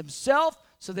themselves,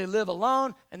 so they live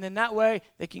alone, and then that way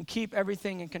they can keep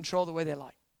everything in control the way they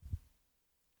like.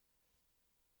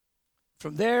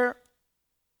 From there,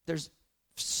 there's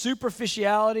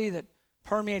superficiality that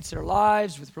permeates their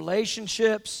lives with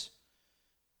relationships,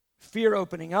 fear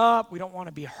opening up. We don't want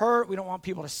to be hurt. We don't want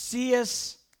people to see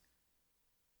us.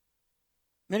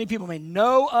 Many people may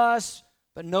know us,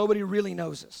 but nobody really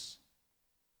knows us.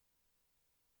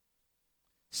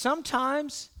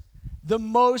 Sometimes the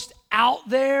most out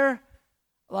there,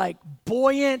 like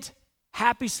buoyant,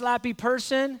 happy, slappy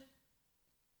person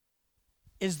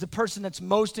is the person that's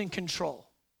most in control.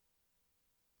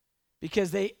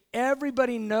 Because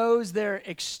everybody knows their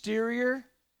exterior,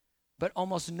 but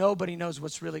almost nobody knows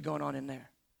what's really going on in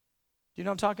there. Do you know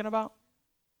what I'm talking about?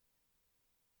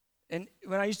 And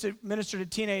when I used to minister to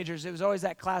teenagers, it was always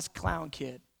that class clown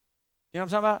kid. You know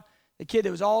what I'm talking about? The kid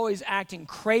that was always acting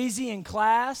crazy in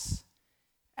class,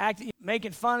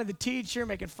 making fun of the teacher,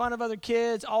 making fun of other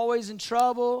kids, always in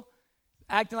trouble,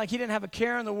 acting like he didn't have a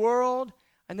care in the world.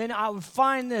 And then I would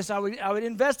find this. I would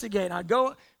investigate. And I'd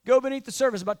go beneath the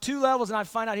surface about 2 levels, and I'd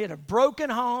find out he had a broken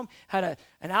home, had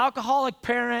an alcoholic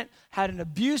parent, had an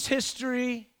abuse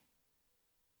history.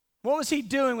 What was he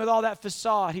doing with all that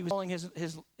facade? He was controlling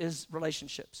his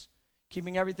relationships,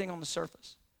 keeping everything on the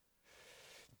surface.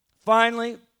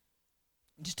 Finally,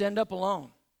 just end up alone.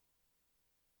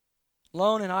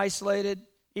 Alone and isolated,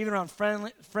 even around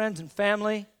friends and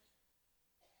family.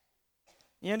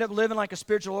 You end up living like a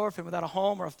spiritual orphan without a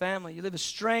home or a family. You live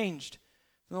estranged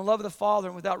from the love of the Father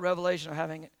and without revelation of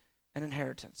having an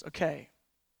inheritance. Okay.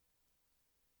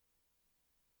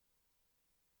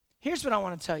 Here's what I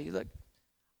want to tell you. Look,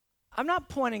 I'm not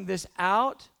pointing this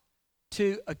out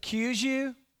to accuse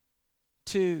you,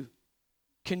 to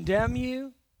condemn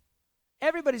you.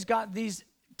 Everybody's got these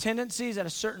tendencies at a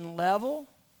certain level.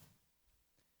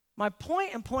 My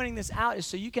point in pointing this out is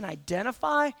so you can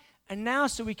identify And now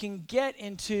so we can get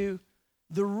into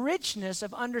the richness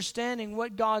of understanding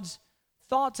what God's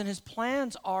thoughts and his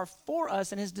plans are for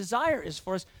us and his desire is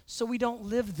for us, so we don't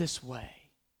live this way.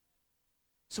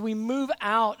 So we move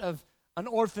out of an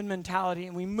orphan mentality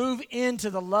and we move into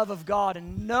the love of God,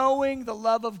 and knowing the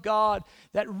love of God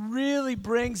that really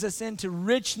brings us into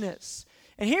richness.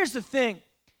 And here's the thing,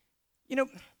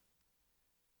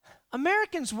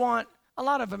 Americans want, a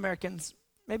lot of Americans,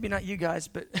 maybe not you guys,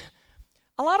 but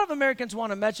a lot of Americans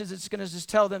want a message that's going to just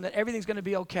tell them that everything's going to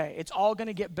be okay. It's all going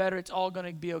to get better. It's all going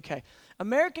to be okay.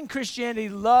 American Christianity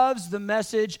loves the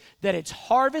message that it's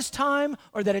harvest time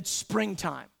or that it's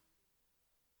springtime.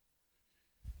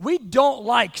 We don't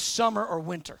like summer or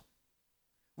winter.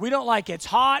 We don't like it's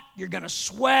hot, you're going to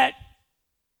sweat,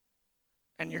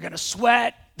 and you're going to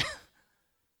sweat,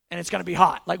 and it's going to be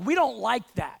hot. Like, we don't like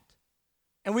that.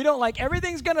 And we don't like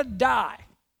everything's going to die,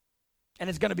 and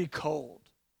it's going to be cold.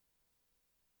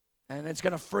 And it's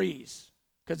going to freeze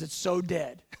because it's so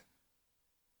dead.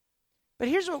 But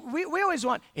here's what we always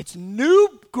want. It's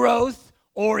new growth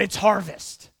or it's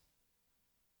harvest.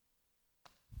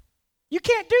 You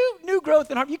can't do new growth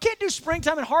and harvest. You can't do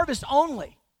springtime and harvest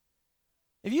only.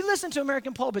 If you listen to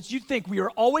American pulpits, you'd think we are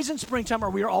always in springtime or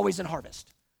we are always in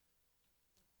harvest.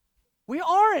 We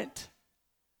aren't.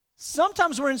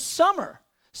 Sometimes we're in summer.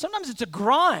 Sometimes it's a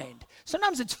grind.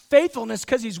 Sometimes it's faithfulness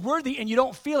because he's worthy and you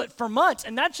don't feel it for months,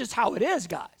 and that's just how it is,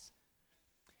 guys.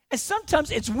 And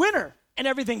sometimes it's winter and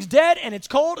everything's dead and it's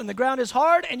cold and the ground is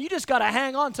hard and you just got to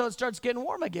hang on until it starts getting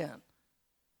warm again.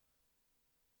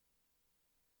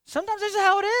 Sometimes this is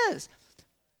how it is.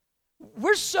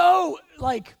 We're so,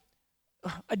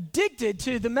 addicted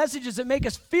to the messages that make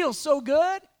us feel so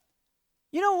good.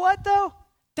 You know what, though?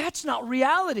 That's not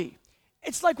reality.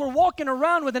 It's like we're walking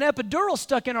around with an epidural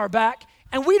stuck in our back,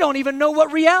 and we don't even know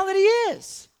what reality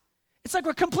is. It's like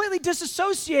we're completely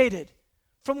disassociated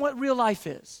from what real life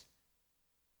is.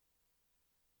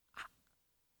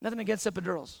 Nothing against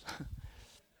epidurals.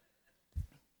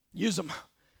 Use them.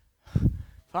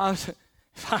 If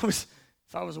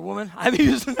I was a woman, I'd be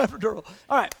using an epidural.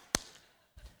 All right.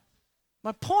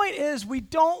 My point is, we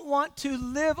don't want to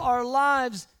live our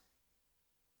lives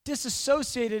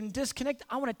disassociated and disconnected.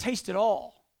 I want to taste it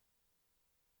all.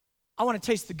 I want to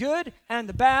taste the good and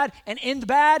the bad, and in the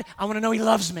bad, I want to know he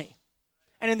loves me.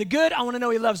 And in the good, I want to know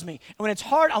he loves me. And when it's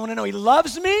hard, I want to know he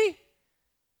loves me.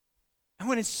 And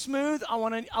when it's smooth, I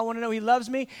want to know he loves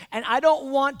me. And I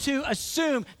don't want to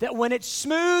assume that when it's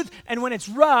smooth and when it's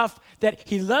rough, that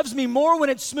he loves me more when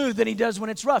it's smooth than he does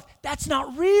when it's rough. That's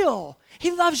not real.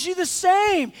 He loves you the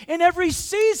same in every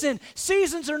season.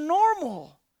 Seasons are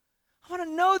normal. I want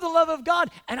to know the love of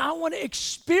God, and I want to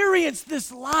experience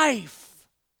this life.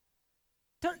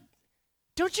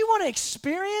 Don't you want to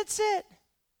experience it?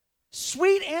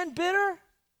 Sweet and bitter?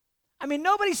 I mean,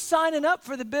 nobody's signing up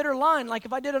for the bitter line. Like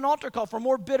if I did an altar call for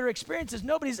more bitter experiences,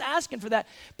 nobody's asking for that.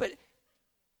 But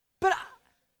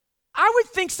I would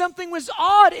think something was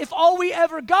odd if all we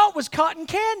ever got was cotton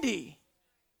candy.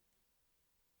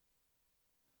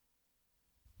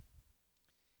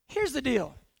 Here's the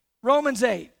deal. Romans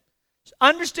 8.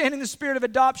 Understanding the spirit of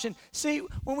adoption. See,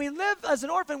 when we live as an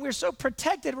orphan, we're so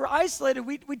protected, we're isolated,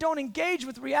 we don't engage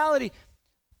with reality.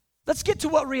 Let's get to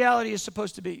what reality is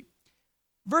supposed to be.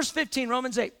 Verse 15,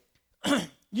 Romans 8.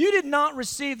 You did not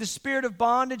receive the spirit of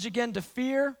bondage again to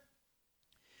fear,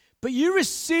 but you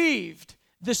received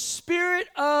the spirit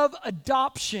of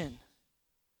adoption,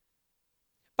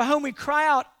 by whom we cry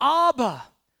out, Abba,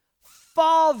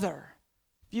 Father.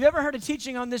 If you've ever heard a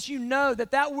teaching on this, you know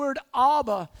that word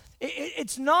Abba,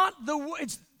 it's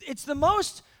the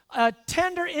most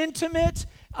tender, intimate,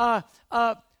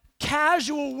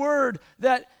 casual word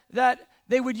that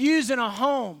they would use in a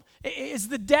home. It's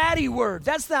the daddy word.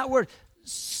 That's that word.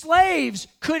 Slaves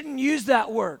couldn't use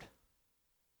that word.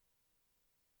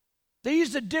 They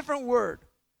used a different word,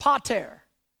 pater,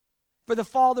 for the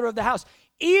father of the house.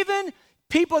 Even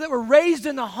people that were raised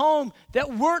in the home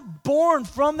that weren't born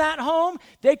from that home,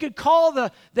 they could call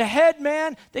the head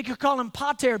man, they could call him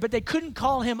pater, but they couldn't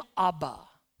call him Abba.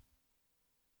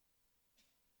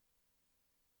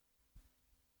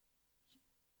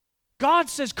 God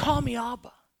says, call me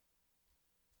Abba.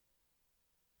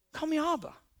 Call me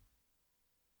Abba.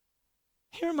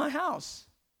 Here in my house.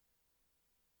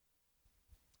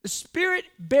 The Spirit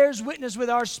bears witness with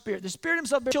our spirit. The Spirit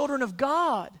himself bears children of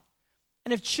God.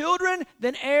 And if children,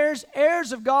 then heirs,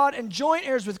 heirs of God, and joint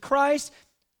heirs with Christ,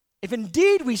 if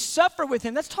indeed we suffer with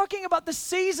him. That's talking about the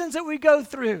seasons that we go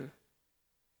through.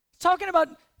 It's talking about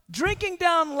drinking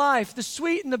down life, the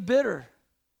sweet and the bitter,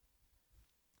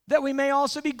 that we may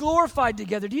also be glorified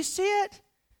together. Do you see it?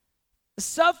 The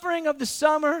suffering of the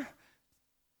summer,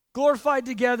 glorified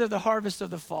together the harvest of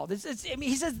the fall. He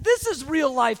says this is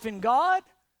real life in God,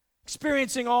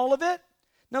 experiencing all of it.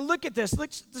 Now look at this.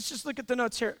 Let's just look at the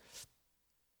notes here.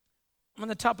 I'm on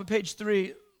the top of page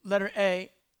 3, letter A,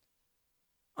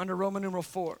 under Roman numeral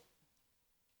 4.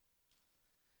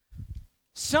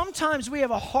 Sometimes we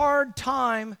have a hard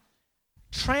time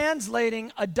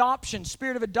translating adoption,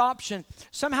 spirit of adoption.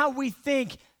 Somehow we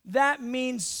think that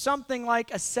means something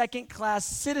like a second-class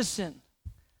citizen.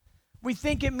 We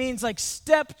think it means like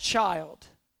stepchild.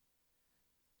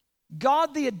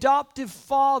 God the adoptive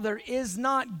father is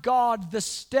not God the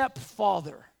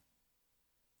stepfather.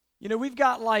 You know, we've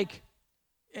got like,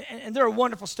 and there are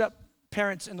wonderful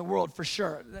step-parents in the world for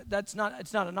sure. It's not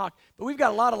a knock. But we've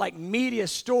got a lot of like media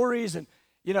stories and,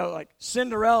 you know, like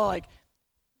Cinderella, like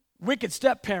wicked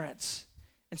step-parents.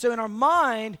 And so in our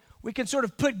mind, we can sort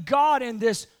of put God in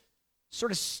this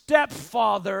sort of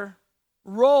stepfather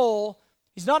role.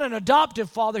 He's not an adoptive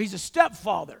father, he's a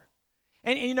stepfather.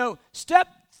 And you know,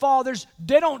 stepfathers,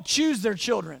 they don't choose their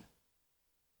children.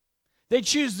 They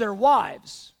choose their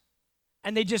wives,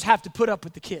 and they just have to put up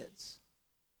with the kids.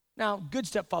 Now, good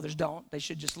stepfathers don't. They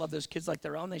should just love those kids like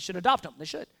their own. They should adopt them. They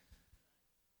should.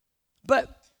 But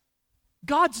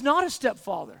God's not a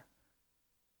stepfather.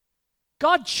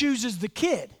 God chooses the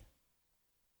kid.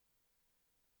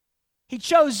 He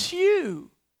chose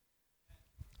you.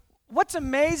 What's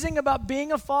amazing about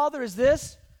being a father is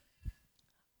this.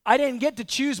 I didn't get to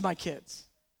choose my kids.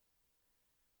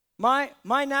 My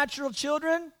natural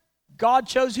children, God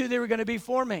chose who they were going to be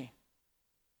for me.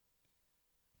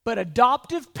 But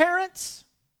adoptive parents,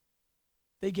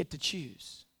 they get to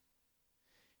choose.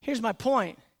 Here's my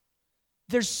point.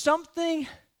 There's something,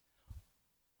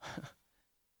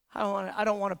 I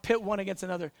don't want to pit one against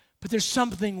another, but there's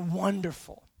something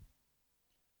wonderful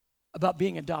about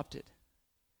being adopted.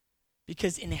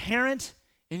 Because inherent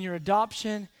in your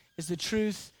adoption is the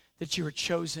truth that you are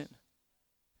chosen.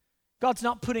 God's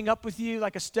not putting up with you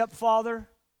like a stepfather.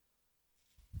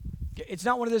 It's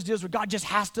not one of those deals where God just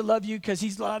has to love you because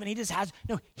he's love and he just has.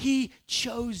 No, he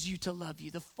chose you to love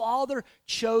you. The Father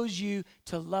chose you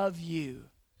to love you.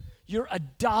 You're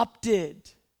adopted.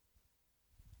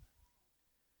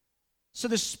 So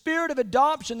the spirit of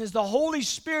adoption is the Holy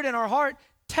Spirit in our heart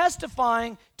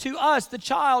testifying to us, the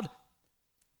child.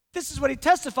 This is what he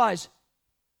testifies.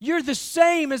 You're the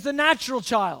same as the natural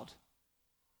child.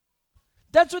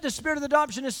 That's what the spirit of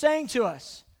adoption is saying to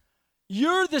us.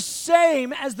 You're the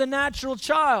same as the natural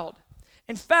child.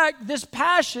 In fact, this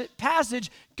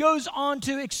passage goes on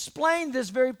to explain this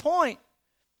very point.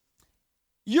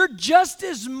 You're just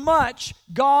as much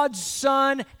God's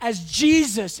son as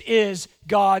Jesus is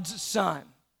God's son.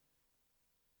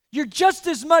 You're just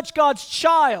as much God's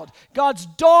child, God's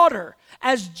daughter,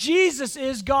 as Jesus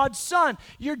is God's son.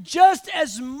 You're just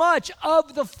as much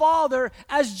of the Father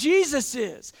as Jesus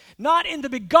is. Not in the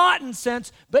begotten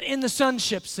sense, but in the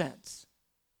sonship sense.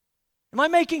 Am I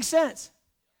making sense?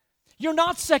 You're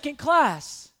not second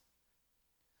class.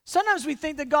 Sometimes we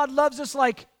think that God loves us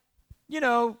like, you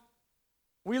know,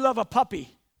 we love a puppy.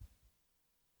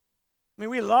 I mean,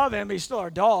 we love him, but he's still our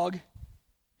dog.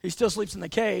 He still sleeps in the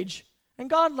cage. And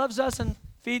God loves us and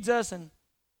feeds us and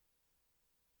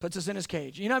puts us in his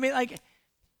cage. You know what I mean? Like,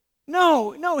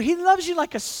 no, he loves you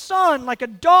like a son, like a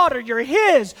daughter. You're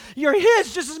his. You're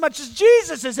his just as much as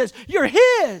Jesus is his. You're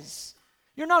his.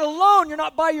 You're not alone. You're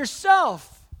not by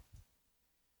yourself.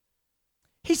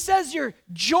 He says you're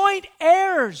joint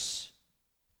heirs.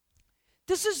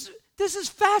 This is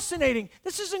fascinating.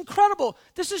 This is incredible.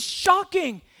 This is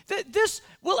shocking. This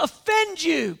will offend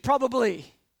you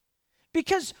probably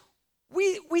because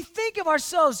we think of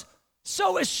ourselves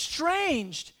so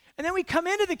estranged, and then we come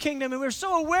into the kingdom and we're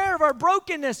so aware of our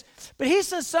brokenness. But he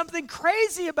says something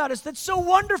crazy about us that's so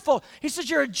wonderful. He says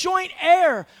you're a joint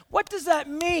heir. What does that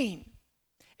mean?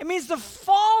 It means the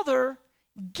Father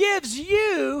gives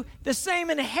you the same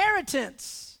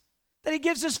inheritance that he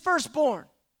gives his firstborn.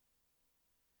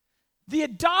 The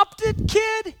adopted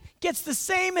kid gets the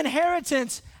same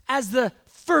inheritance as the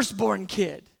firstborn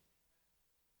kid.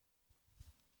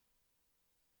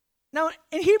 Now,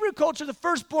 in Hebrew culture, the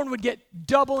firstborn would get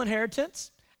double inheritance,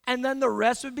 and then the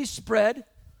rest would be spread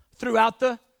throughout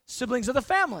the siblings of the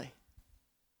family.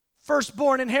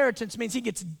 Firstborn inheritance means he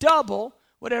gets double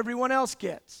what everyone else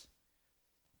gets.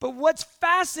 But what's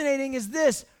fascinating is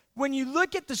this. When you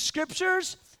look at the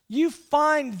scriptures, you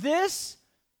find this,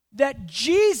 that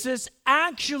Jesus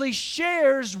actually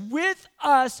shares with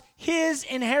us his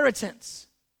inheritance.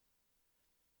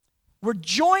 We're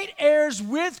joint heirs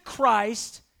with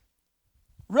Christ.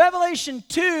 Revelation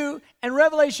 2 and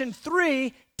Revelation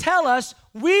 3 tell us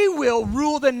we will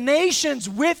rule the nations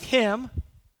with him.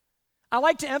 I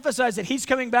like to emphasize that he's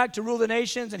coming back to rule the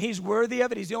nations and he's worthy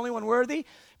of it. He's the only one worthy.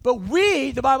 But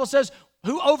we, the Bible says,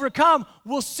 who overcome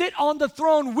will sit on the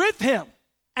throne with him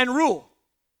and rule.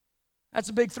 That's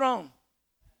a big throne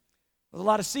with a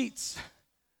lot of seats.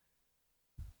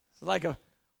 It's like a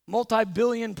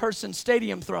multi-billion person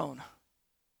stadium throne.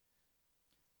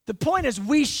 The point is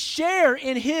we share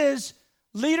in his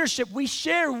leadership. We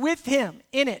share with him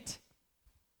in it.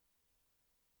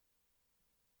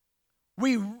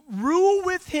 We rule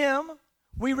with him.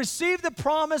 We receive the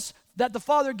promise that the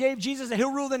Father gave Jesus that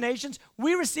he'll rule the nations.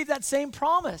 We receive that same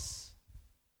promise.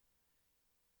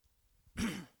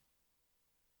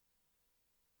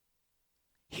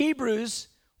 Hebrews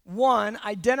 1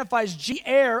 identifies the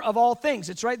heir of all things.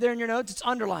 It's right there in your notes. It's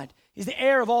underlined. He's the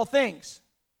heir of all things.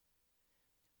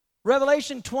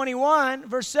 Revelation 21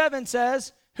 verse 7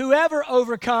 says, whoever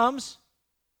overcomes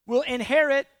will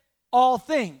inherit all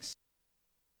things.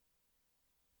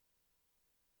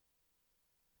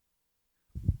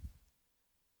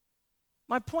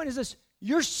 My point is this,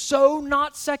 you're so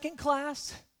not second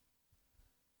class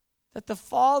that the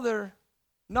Father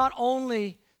not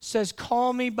only says,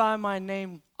 call me by my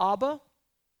name, Abba.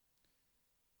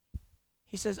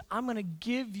 He says, I'm going to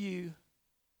give you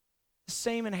the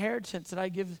same inheritance that I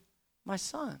give my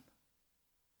son.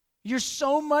 You're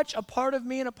so much a part of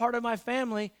me and a part of my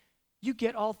family, you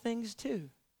get all things too.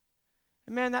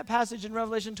 And man, that passage in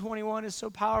Revelation 21 is so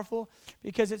powerful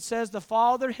because it says the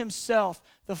Father himself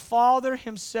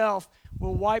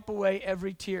will wipe away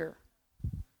every tear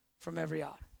from every eye.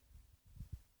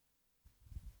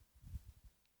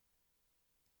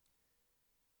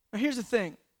 Now here's the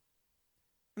thing.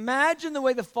 Imagine the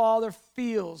way the Father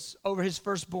feels over his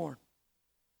firstborn.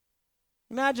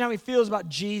 Imagine how he feels about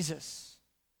Jesus.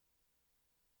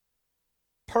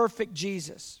 Perfect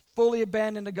Jesus, fully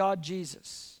abandoned to God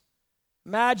Jesus.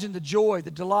 Imagine the joy,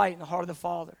 the delight in the heart of the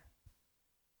Father.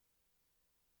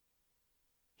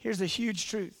 Here's the huge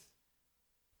truth.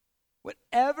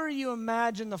 Whatever you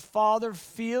imagine the Father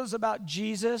feels about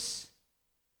Jesus,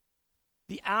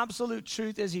 the absolute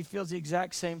truth is he feels the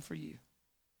exact same for you.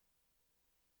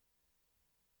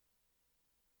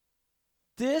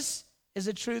 This is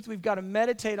a truth we've got to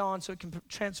meditate on so it can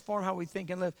transform how we think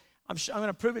and live. I'm going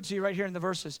to prove it to you right here in the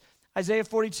verses. Isaiah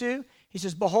 42, he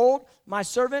says, behold, my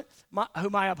servant,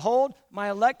 whom I uphold, my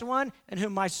elect one, in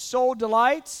whom my soul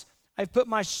delights. I've put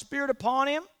my spirit upon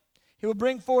him. He will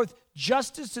bring forth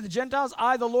justice to the Gentiles.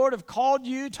 I, the Lord, have called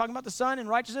you, talking about the Son, in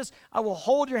righteousness. I will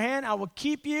hold your hand. I will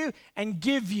keep you and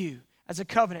give you as a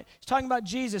covenant. He's talking about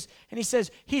Jesus, and he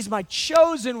says, he's my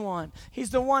chosen one. He's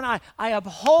the one I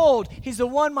uphold. He's the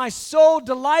one my soul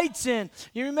delights in.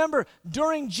 You remember,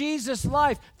 during Jesus'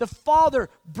 life, the Father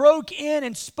broke in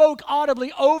and spoke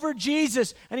audibly over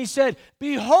Jesus, and he said,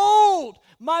 behold,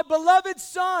 my beloved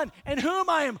Son, in whom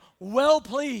I am well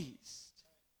pleased.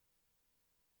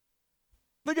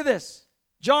 Look at this.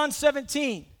 John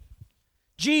 17.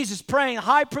 Jesus praying a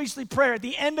high priestly prayer at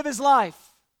the end of his life.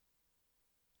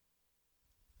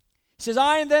 He says,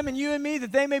 I and them and you and me,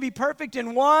 that they may be perfect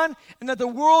in one, and that the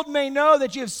world may know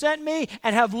that you have sent me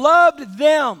and have loved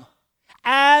them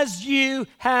as you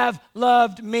have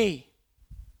loved me.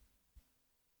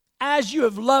 As you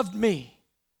have loved me.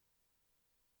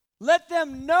 Let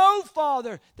them know,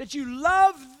 Father, that you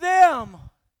love them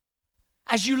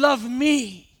as you love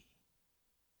me.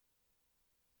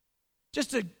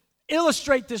 Just to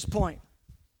illustrate this point,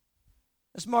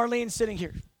 as Marlene sitting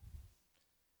here.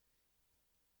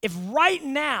 If right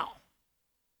now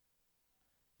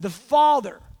the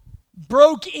Father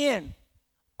broke in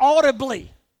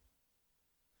audibly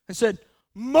and said,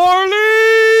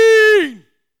 Marlene,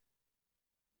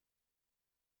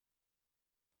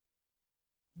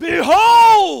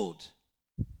 behold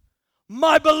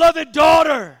my beloved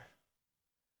daughter,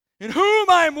 in whom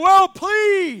I am well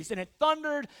pleased. And it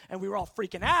thundered, and we were all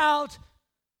freaking out.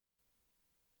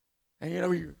 And,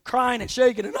 we were crying and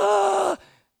shaking and,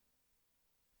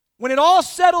 When it all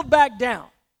settled back down,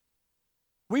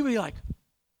 we would be like,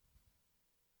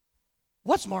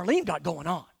 what's Marlene got going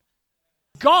on?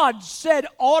 God said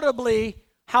audibly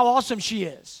how awesome she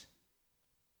is.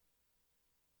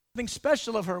 Something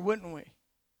special of her, wouldn't we?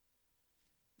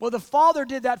 Well, the Father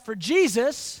did that for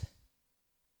Jesus.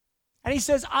 And he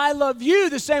says, I love you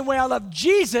the same way I love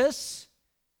Jesus.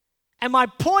 And my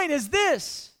point is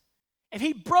this. If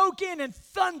he broke in and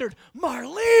thundered,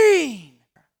 Marlene,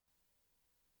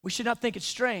 we should not think it's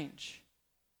strange.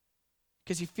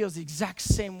 Because he feels the exact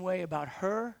same way about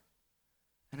her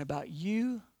and about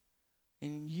you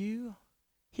and you.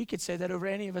 He could say that over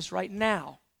any of us right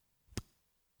now.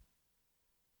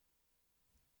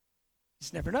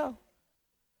 just never know.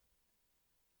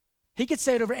 He could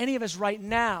say it over any of us right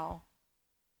now.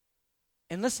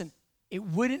 And listen, it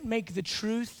wouldn't make the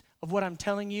truth of what I'm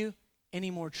telling you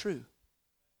any more true.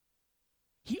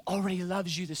 He already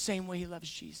loves you the same way he loves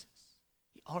Jesus.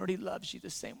 He already loves you the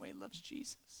same way he loves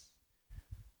Jesus.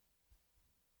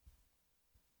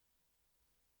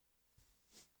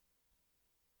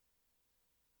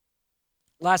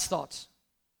 Last thoughts.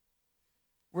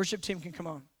 Worship team can come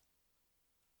on.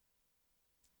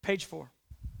 Page 4.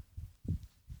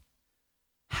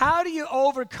 How do you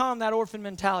overcome that orphan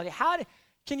mentality?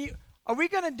 Are we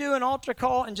going to do an altar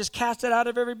call and just cast it out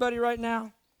of everybody right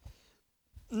now?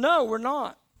 No, we're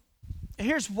not.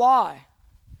 Here's why.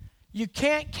 You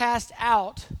can't cast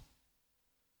out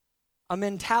a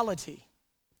mentality.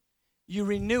 You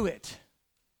renew it.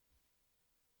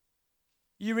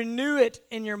 You renew it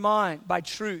in your mind by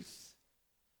truth.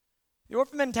 The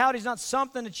orphan mentality is not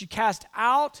something that you cast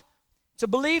out. It's a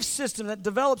belief system that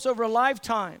develops over a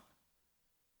lifetime.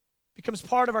 Becomes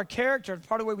part of our character,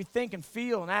 part of the way we think and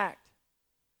feel and act.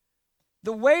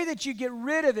 The way that you get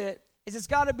rid of it is it's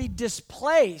got to be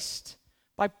displaced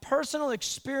by personal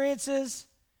experiences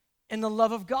in the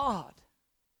love of God.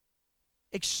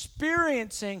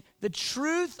 Experiencing the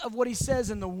truth of what he says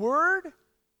in the Word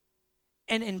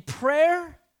and in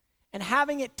prayer and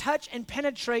having it touch and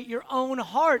penetrate your own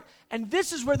heart. And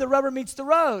this is where the rubber meets the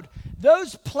road.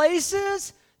 Those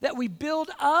places that we build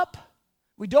up,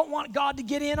 we don't want God to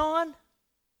get in on.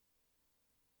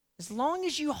 As long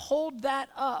as you hold that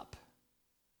up,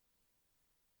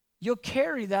 you'll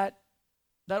carry that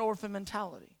orphan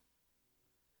mentality.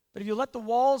 But if you let the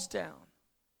walls down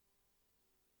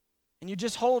and you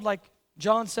just hold like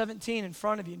John 17 in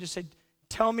front of you and just say,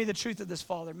 tell me the truth of this,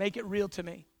 Father. Make it real to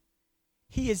me.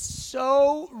 He is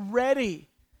so ready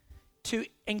to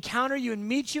encounter you and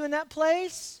meet you in that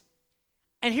place.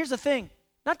 And here's the thing,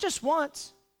 not just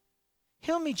once.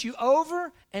 He'll meet you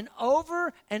over and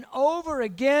over and over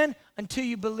again until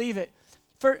you believe it.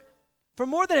 For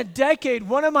more than a decade,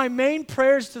 one of my main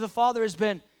prayers to the Father has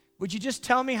been, would you just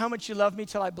tell me how much you love me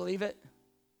till I believe it?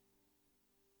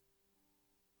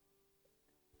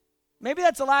 Maybe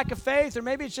that's a lack of faith, or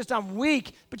maybe it's just I'm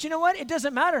weak. But you know what? It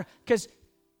doesn't matter, because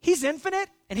he's infinite,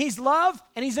 and he's love,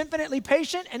 and he's infinitely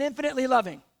patient and infinitely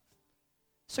loving.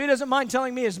 So he doesn't mind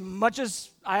telling me as much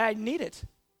as I need it.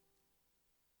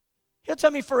 He'll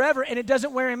tell me forever, and it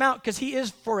doesn't wear him out because he is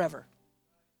forever.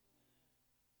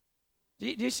 Do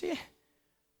you see it?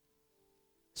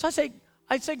 So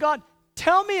I'd say, God,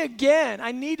 tell me again.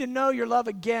 I need to know your love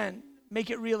again.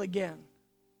 Make it real again.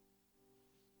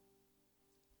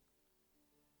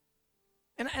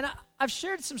 And I've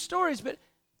shared some stories, but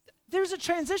there's a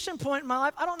transition point in my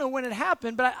life. I don't know when it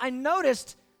happened, but I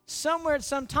noticed somewhere at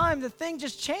some time the thing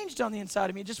just changed on the inside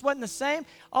of me. It just wasn't the same.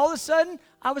 All of a sudden,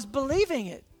 I was believing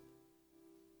it.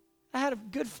 I had a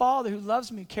good Father who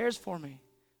loves me, cares for me,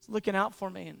 is looking out for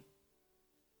me, and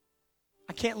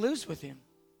I can't lose with him.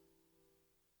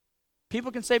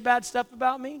 People can say bad stuff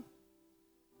about me.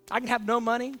 I can have no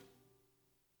money.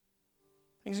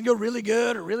 Things can go really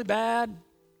good or really bad.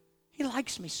 He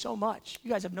likes me so much. You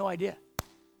guys have no idea.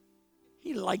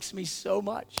 He likes me so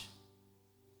much.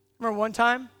 Remember one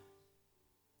time?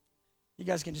 You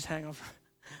guys can just hang over.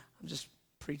 I'm just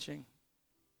preaching.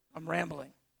 I'm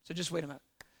rambling. So just wait a minute.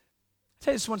 I'll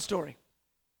tell you this one story.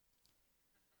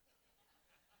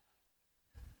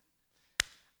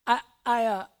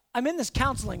 I'm in this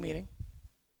counseling meeting,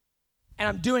 and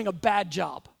I'm doing a bad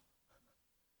job.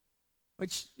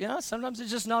 Which, sometimes it's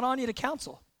just not on you to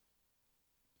counsel.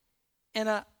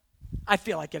 And I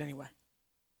feel like it anyway.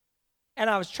 And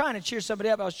I was trying to cheer somebody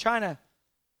up. I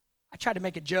tried to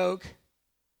make a joke.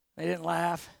 They didn't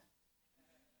laugh.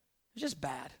 It was just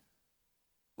bad. It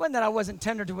wasn't that I wasn't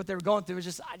tender to what they were going through. It was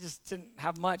just, I just didn't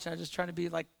have much. I was just trying to be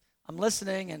like, I'm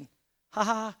listening, and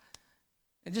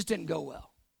it just didn't go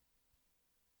well.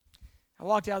 I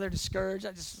walked out there discouraged.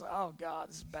 Oh God,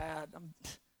 this is bad.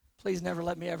 Please never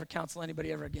let me ever counsel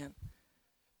anybody ever again.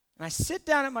 And I sit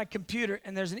down at my computer,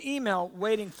 and there's an email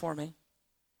waiting for me.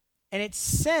 And it's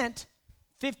sent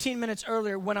 15 minutes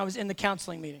earlier when I was in the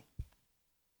counseling meeting.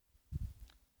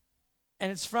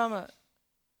 And it's from a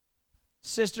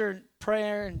sister in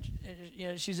prayer,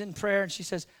 and she's in prayer, and she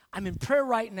says, I'm in prayer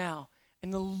right now,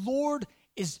 and the Lord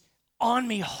is on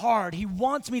me hard. He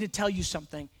wants me to tell you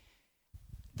something.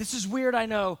 This is weird, I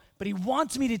know, but he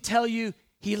wants me to tell you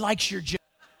he likes your joke.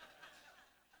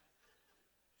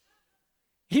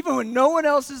 Even when no one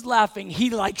else is laughing, he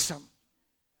likes them.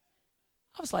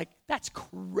 I was like, that's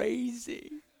crazy.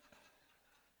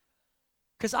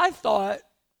 Because I thought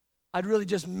I'd really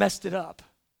just messed it up.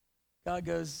 God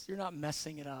goes, you're not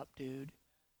messing it up, dude.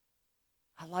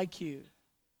 I like you. You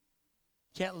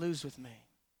can't lose with me.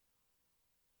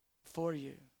 For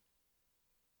you.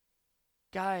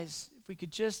 Guys, if we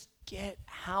could just get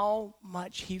how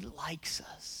much he likes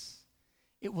us,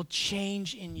 it will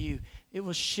change in you. It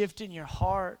will shift in your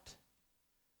heart.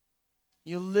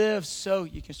 You'll live so,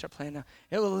 you can start playing now.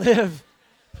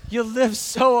 You'll live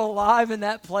so alive in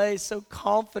that place, so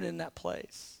confident in that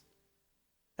place.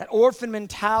 That orphan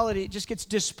mentality just gets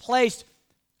displaced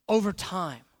over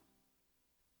time.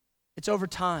 It's over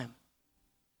time.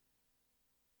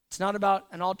 It's not about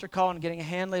an altar call and getting a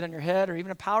hand laid on your head or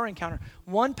even a power encounter.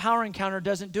 One power encounter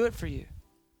doesn't do it for you.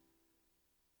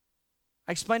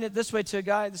 I explained it this way to a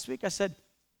guy this week. I said,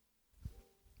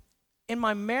 in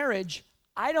my marriage,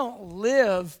 I don't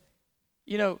live,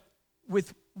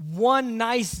 with one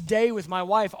nice day with my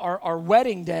wife, our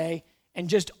wedding day, and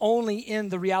just only in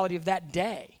the reality of that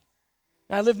day.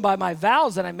 And I live by my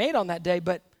vows that I made on that day,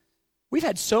 but we've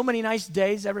had so many nice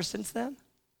days ever since then.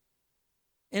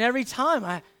 And every time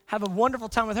I have a wonderful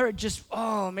time with her, it just,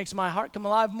 it makes my heart come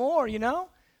alive more, And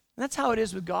that's how it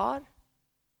is with God.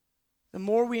 The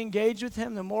more we engage with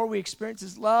him, the more we experience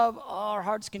his love, our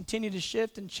hearts continue to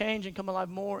shift and change and come alive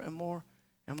more and more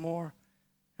and more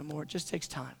and more. It just takes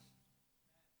time.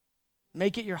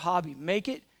 Make it your hobby. Make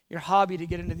it your hobby to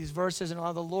get into these verses and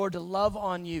allow the Lord to love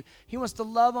on you. He wants to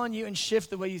love on you and shift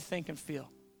the way you think and feel.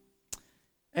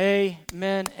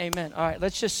 Amen, amen. All right,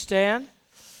 let's just stand.